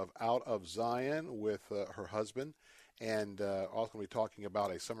co-founder of Out of Zion with her husband, and also going to be talking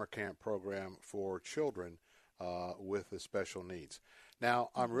about a summer camp program for children with the special needs.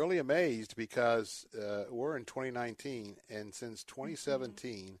 Now, I'm really amazed because we're in 2019, and since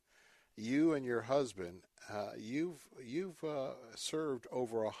 2017, you and your husband, you've served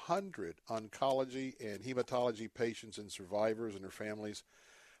over 100 oncology and hematology patients and survivors and their families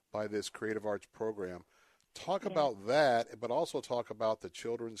by this Creative Arts program. Talk about that, but also talk about the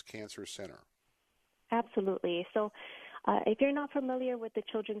Children's Cancer Center. Absolutely. So if you're not familiar with the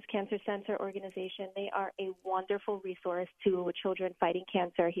Children's Cancer Center organization, they are a wonderful resource to children fighting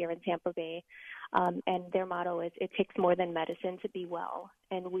cancer here in Tampa Bay. And their motto is, it takes more than medicine to be well.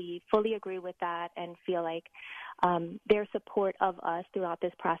 And we fully agree with that and feel like their support of us throughout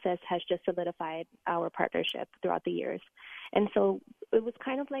this process has just solidified our partnership throughout the years. And so it was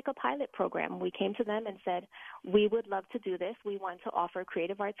kind of like a pilot program. We came to them and said, we would love to do this. We want to offer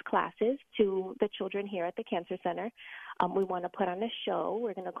creative arts classes to the children here at the Cancer Center. We want to put on a show.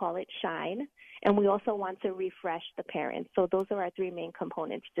 We're going to call it Shine. And we also want to refresh the parents. So those are our three main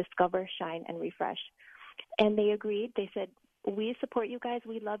components: discover, shine, and refresh. And they agreed. They said, we support you guys.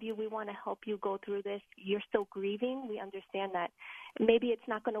 We love you. We want to help you go through this. You're still grieving. We understand that maybe it's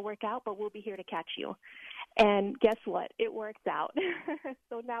not going to work out, but we'll be here to catch you. And guess what? It worked out.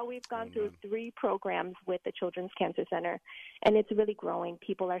 So now we've gone through 3 programs with the Children's Cancer Center, and it's really growing.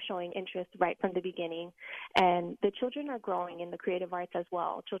 People are showing interest right from the beginning, and the children are growing in the creative arts as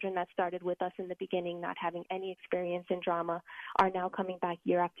well. Children that started with us in the beginning, not having any experience in drama, are now coming back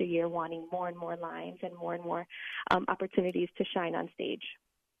year after year wanting more and more lines and more opportunities to shine on stage.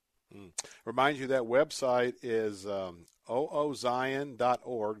 Remind you that website is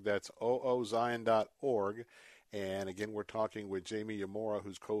oozion.org. That's oozion.org. And again, we're talking with Jamie Yamora,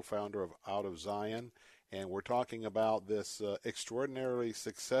 who's co-founder of Out of Zion, and we're talking about this extraordinarily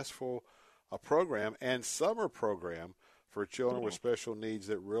successful program and summer program for children with special needs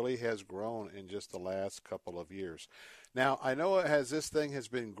that really has grown in just the last couple of years. Now, I know as this thing has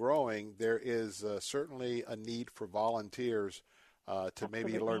been growing, there is certainly a need for volunteers to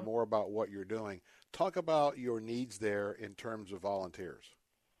maybe learn more about what you're doing. Talk about your needs there in terms of volunteers.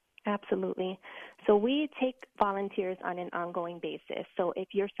 Absolutely. So we take volunteers on an ongoing basis. So if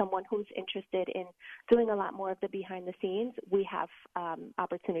you're someone who's interested in doing a lot more of the behind the scenes, we have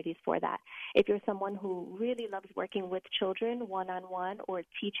opportunities for that. If you're someone who really loves working with children one-on-one or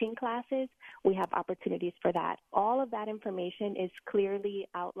teaching classes, we have opportunities for that. All of that information is clearly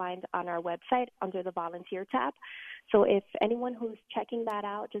outlined on our website under the volunteer tab. So if anyone who's checking that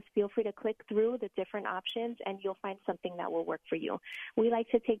out, just feel free to click through the different options and you'll find something that will work for you. We like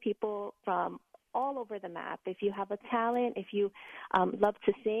to take people from all over the map. If you have a talent, if you love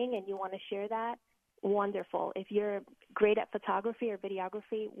to sing and you want to share that, wonderful. If you're great at photography or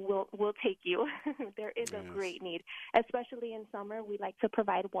videography, we'll take you. There is a great need, especially in summer. We like to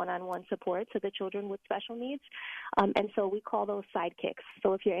provide one-on-one support to the children with special needs, and so we call those sidekicks.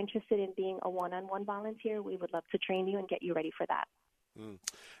 So if you're interested in being a one-on-one volunteer, we would love to train you and get you ready for that.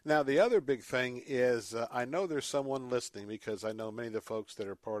 Now, the other big thing is I know there's someone listening because I know many of the folks that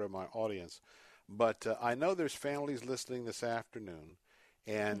are part of my audience, but I know there's families listening this afternoon,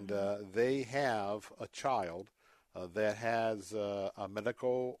 and they have a child that has a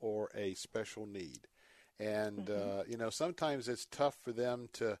medical or a special need. And, you know, sometimes it's tough for them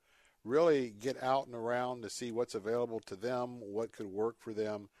to really get out and around to see what's available to them, what could work for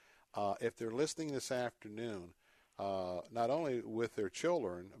them. if they're listening this afternoon, not only with their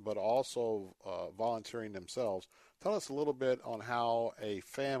children, but also volunteering themselves, tell us a little bit on how a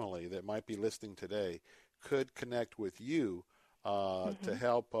family that might be listening today could connect with you to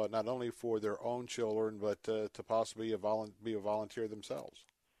help not only for their own children, but to possibly be a volunteer themselves.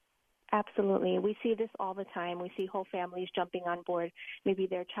 Absolutely. We see this all the time. We see whole families jumping on board. Maybe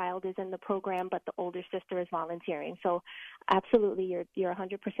their child is in the program, but the older sister is volunteering. So absolutely, you're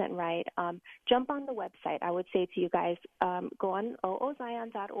 100% right. Jump on the website. I would say to you guys, go on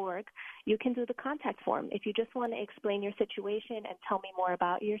oozion.org. You can do the contact form. If you just want to explain your situation and tell me more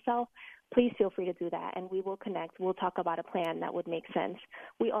about yourself, please feel free to do that, and we will connect. We'll talk about a plan that would make sense.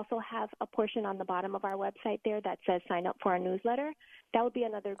 We also have a portion on the bottom of our website there that says sign up for our newsletter. That would be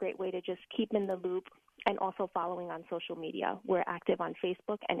another great way to just keep in the loop, and also following on social media. We're active on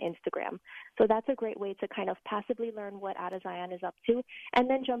Facebook and Instagram. So that's a great way to kind of passively learn what Out of Zion is up to, and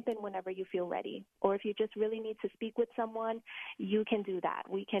then jump in whenever you feel ready. Or if you just really need to speak with someone, you can do that.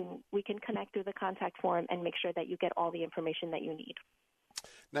 We can connect through the contact form and make sure that you get all the information that you need.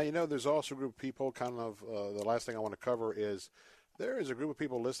 Now, there's also a group of people, kind of the last thing I want to cover is there is a group of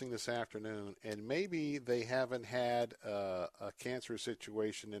people listening this afternoon, and maybe they haven't had a cancer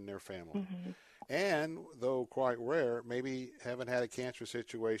situation in their family. And, though quite rare, maybe haven't had a cancer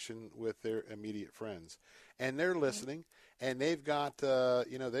situation with their immediate friends. And they're listening, and they've got,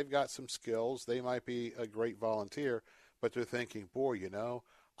 they've got some skills. They might be a great volunteer, but they're thinking, boy,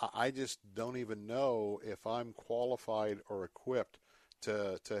 I just don't even know if I'm qualified or equipped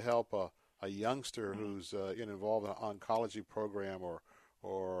to help a youngster who's involved in an oncology program or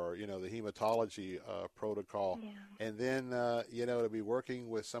the hematology protocol, and then to be working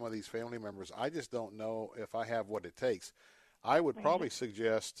with some of these family members. I just don't know if I have what it takes. I would probably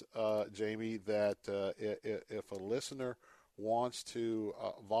suggest, Jamie, that if a listener wants to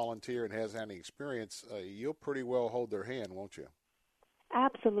volunteer and has any experience, you'll pretty well hold their hand, won't you?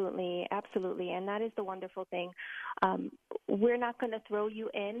 Absolutely, absolutely. And that is the wonderful thing. We're not going to throw you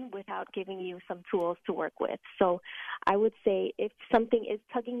in without giving you some tools to work with. So I would say if something is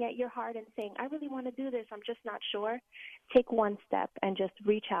tugging at your heart and saying, I really want to do this, I'm just not sure, take one step and just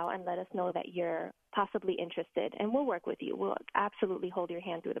reach out and let us know that you're possibly interested, and we'll work with you. We'll absolutely hold your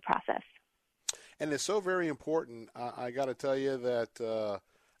hand through the process. And it's so very important. I got to tell you that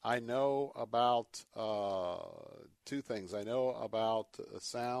I know about two things. I know about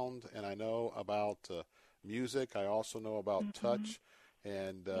sound, and I know about music. I also know about touch.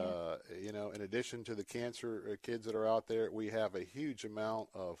 And, in addition to the cancer kids that are out there, we have a huge amount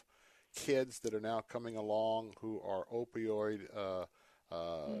of kids that are now coming along who are opioid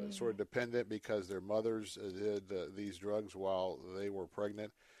sort of dependent because their mothers did these drugs while they were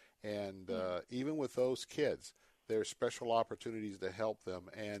pregnant. And even with those kids, there's special opportunities to help them.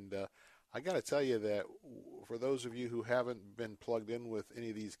 And I got to tell you that for those of you who haven't been plugged in with any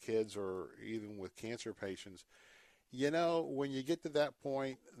of these kids or even with cancer patients, when you get to that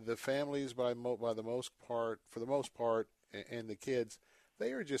point, the families, for the most part, and the kids,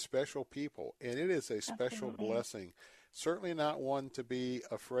 they are just special people. And it is a special blessing. Certainly not one to be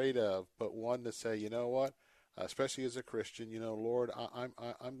afraid of, but one to say, you know what, especially as a Christian, Lord, I'm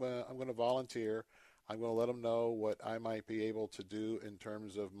going to volunteer. I'm going to let them know what I might be able to do in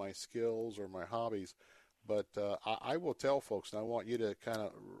terms of my skills or my hobbies. But I will tell folks, and I want you to kind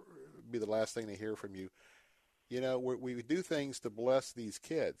of be the last thing to hear from you. We do things to bless these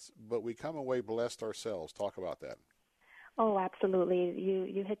kids, but we come away blessed ourselves. Talk about that. Oh, absolutely.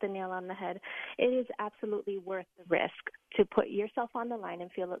 You hit the nail on the head. It is absolutely worth the risk to put yourself on the line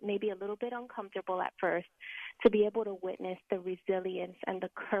and feel maybe a little bit uncomfortable at first, to be able to witness the resilience and the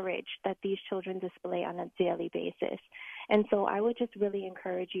courage that these children display on a daily basis. And so I would just really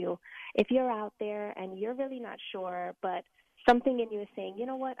encourage you, if you're out there and you're really not sure, but something in you is saying, you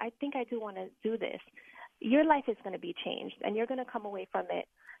know what, I think I do want to do this, your life is going to be changed, and you're going to come away from it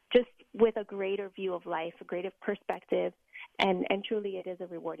just with a greater view of life, a greater perspective, and truly it is a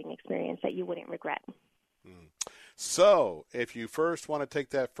rewarding experience that you wouldn't regret. So if you first want to take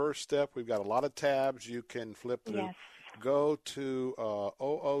that first step, we've got a lot of tabs you can flip through. Yes. Go to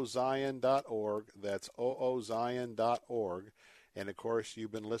oozion.org. That's oozion.org. And, of course,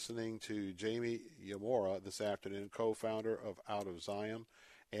 you've been listening to Jamie Yamora this afternoon, co-founder of Out of Zion.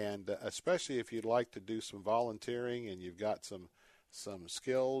 And especially if you'd like to do some volunteering and you've got some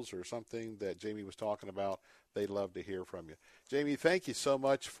skills or something that Jamie was talking about, they'd love to hear from you. Jamie, thank you so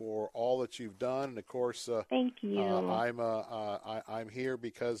much for all that you've done. And of course, thank you. I'm here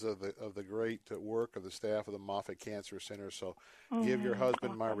because of the great work of the staff of the Moffitt Cancer Center. So give your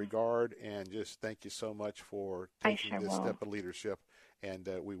husband my regard, and just thank you so much for taking this step of leadership and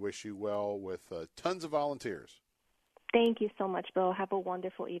we wish you well with tons of volunteers. Thank you so much, Bill. Have a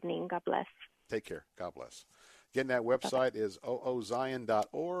wonderful evening. God bless. Take care. God bless. Again, that website is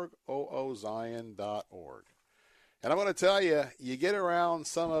oozion.org, oozion.org. And I'm going to tell you, you get around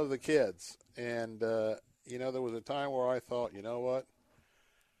some of the kids, and, there was a time where I thought, you know what,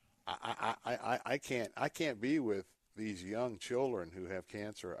 I can't be with these young children who have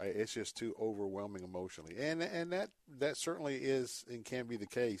cancer. It's just too overwhelming emotionally. And that certainly is and can be the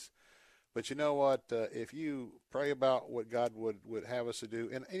case. But you know what? If you pray about what God would have us to do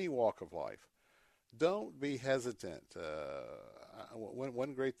in any walk of life, don't be hesitant.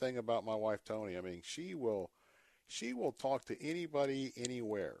 One great thing about my wife, Tony, I mean, she will talk to anybody,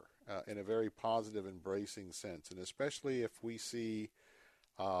 anywhere, in a very positive, embracing sense. And especially if we see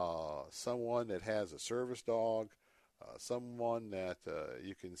someone that has a service dog, someone that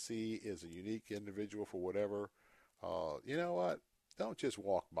you can see is a unique individual for whatever, you know what? Don't just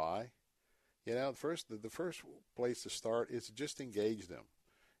walk by. The first place to start is to just engage them.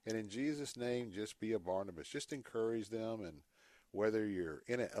 And in Jesus' name, just be a Barnabas. Just encourage them. And whether you're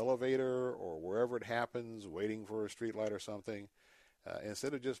in an elevator or wherever it happens, waiting for a streetlight or something,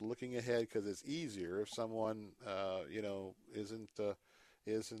 instead of just looking ahead, because it's easier if someone,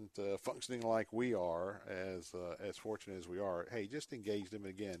 isn't functioning like we are, as fortunate as we are. Hey, just engage them.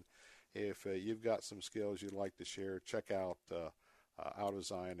 Again, if you've got some skills you'd like to share, check out Out of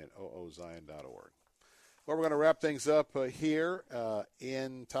Zion at oozion.org. Well, we're going to wrap things up here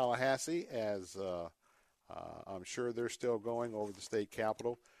in Tallahassee, as I'm sure they're still going over the state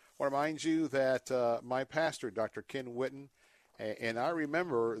capitol. I want to remind you that my pastor, Dr. Ken Whitten, and I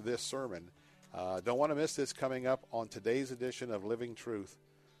remember this sermon. Don't want to miss this coming up on today's edition of Living Truth,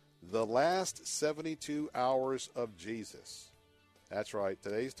 the last 72 hours of Jesus. That's right,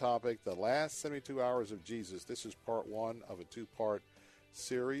 today's topic, the last 72 hours of Jesus. This is part one of a two-part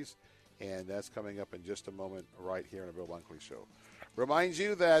series, and that's coming up in just a moment right here on the Bill Bunkley Show. Remind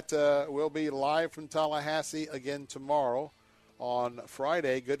you that we'll be live from Tallahassee again tomorrow. On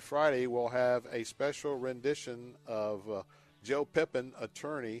Friday, Good Friday, we'll have a special rendition of Joe Pippin,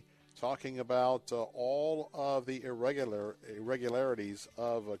 attorney, talking about all of the irregularities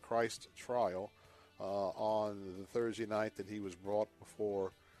of Christ's trial on the Thursday night that he was brought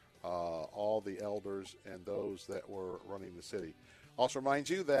before all the elders and those that were running the city. Also remind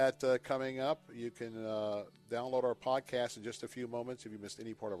you that coming up, you can download our podcast in just a few moments if you missed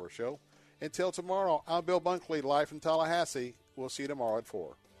any part of our show. Until tomorrow, I'm Bill Bunkley, live from Tallahassee. We'll see you tomorrow at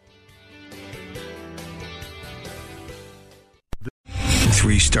 4.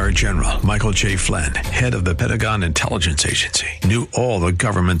 3-star General Michael J. Flynn, head of the Pentagon Intelligence Agency, knew all the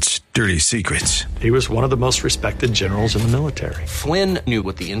government's dirty secrets. He was one of the most respected generals in the military. Flynn knew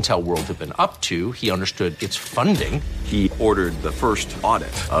what the intel world had been up to. He understood its funding. He ordered the first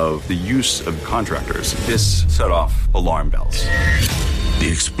audit of the use of contractors. This set off alarm bells. The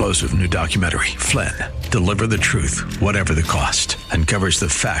explosive new documentary, Flynn, Deliver the Truth, Whatever the Cost, uncovers the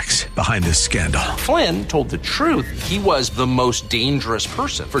facts behind this scandal. Flynn told the truth. He was the most dangerous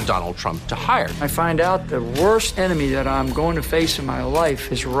person for Donald Trump to hire. I find out the worst enemy that I'm going to face in my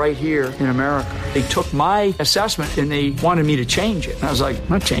life is right here in America. They took my assessment and they wanted me to change it. And I was like, I'm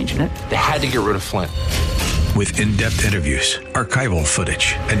not changing it. They had to get rid of Flynn. With in-depth interviews, archival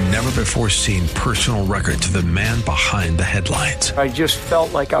footage, and never-before-seen personal records of the man behind the headlines. I just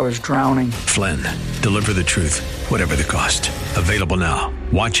felt like I was drowning. Flynn, Deliver the Truth, Whatever the Cost. Available now.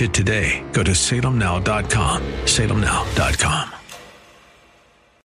 Watch it today. Go to salemnow.com. salemnow.com.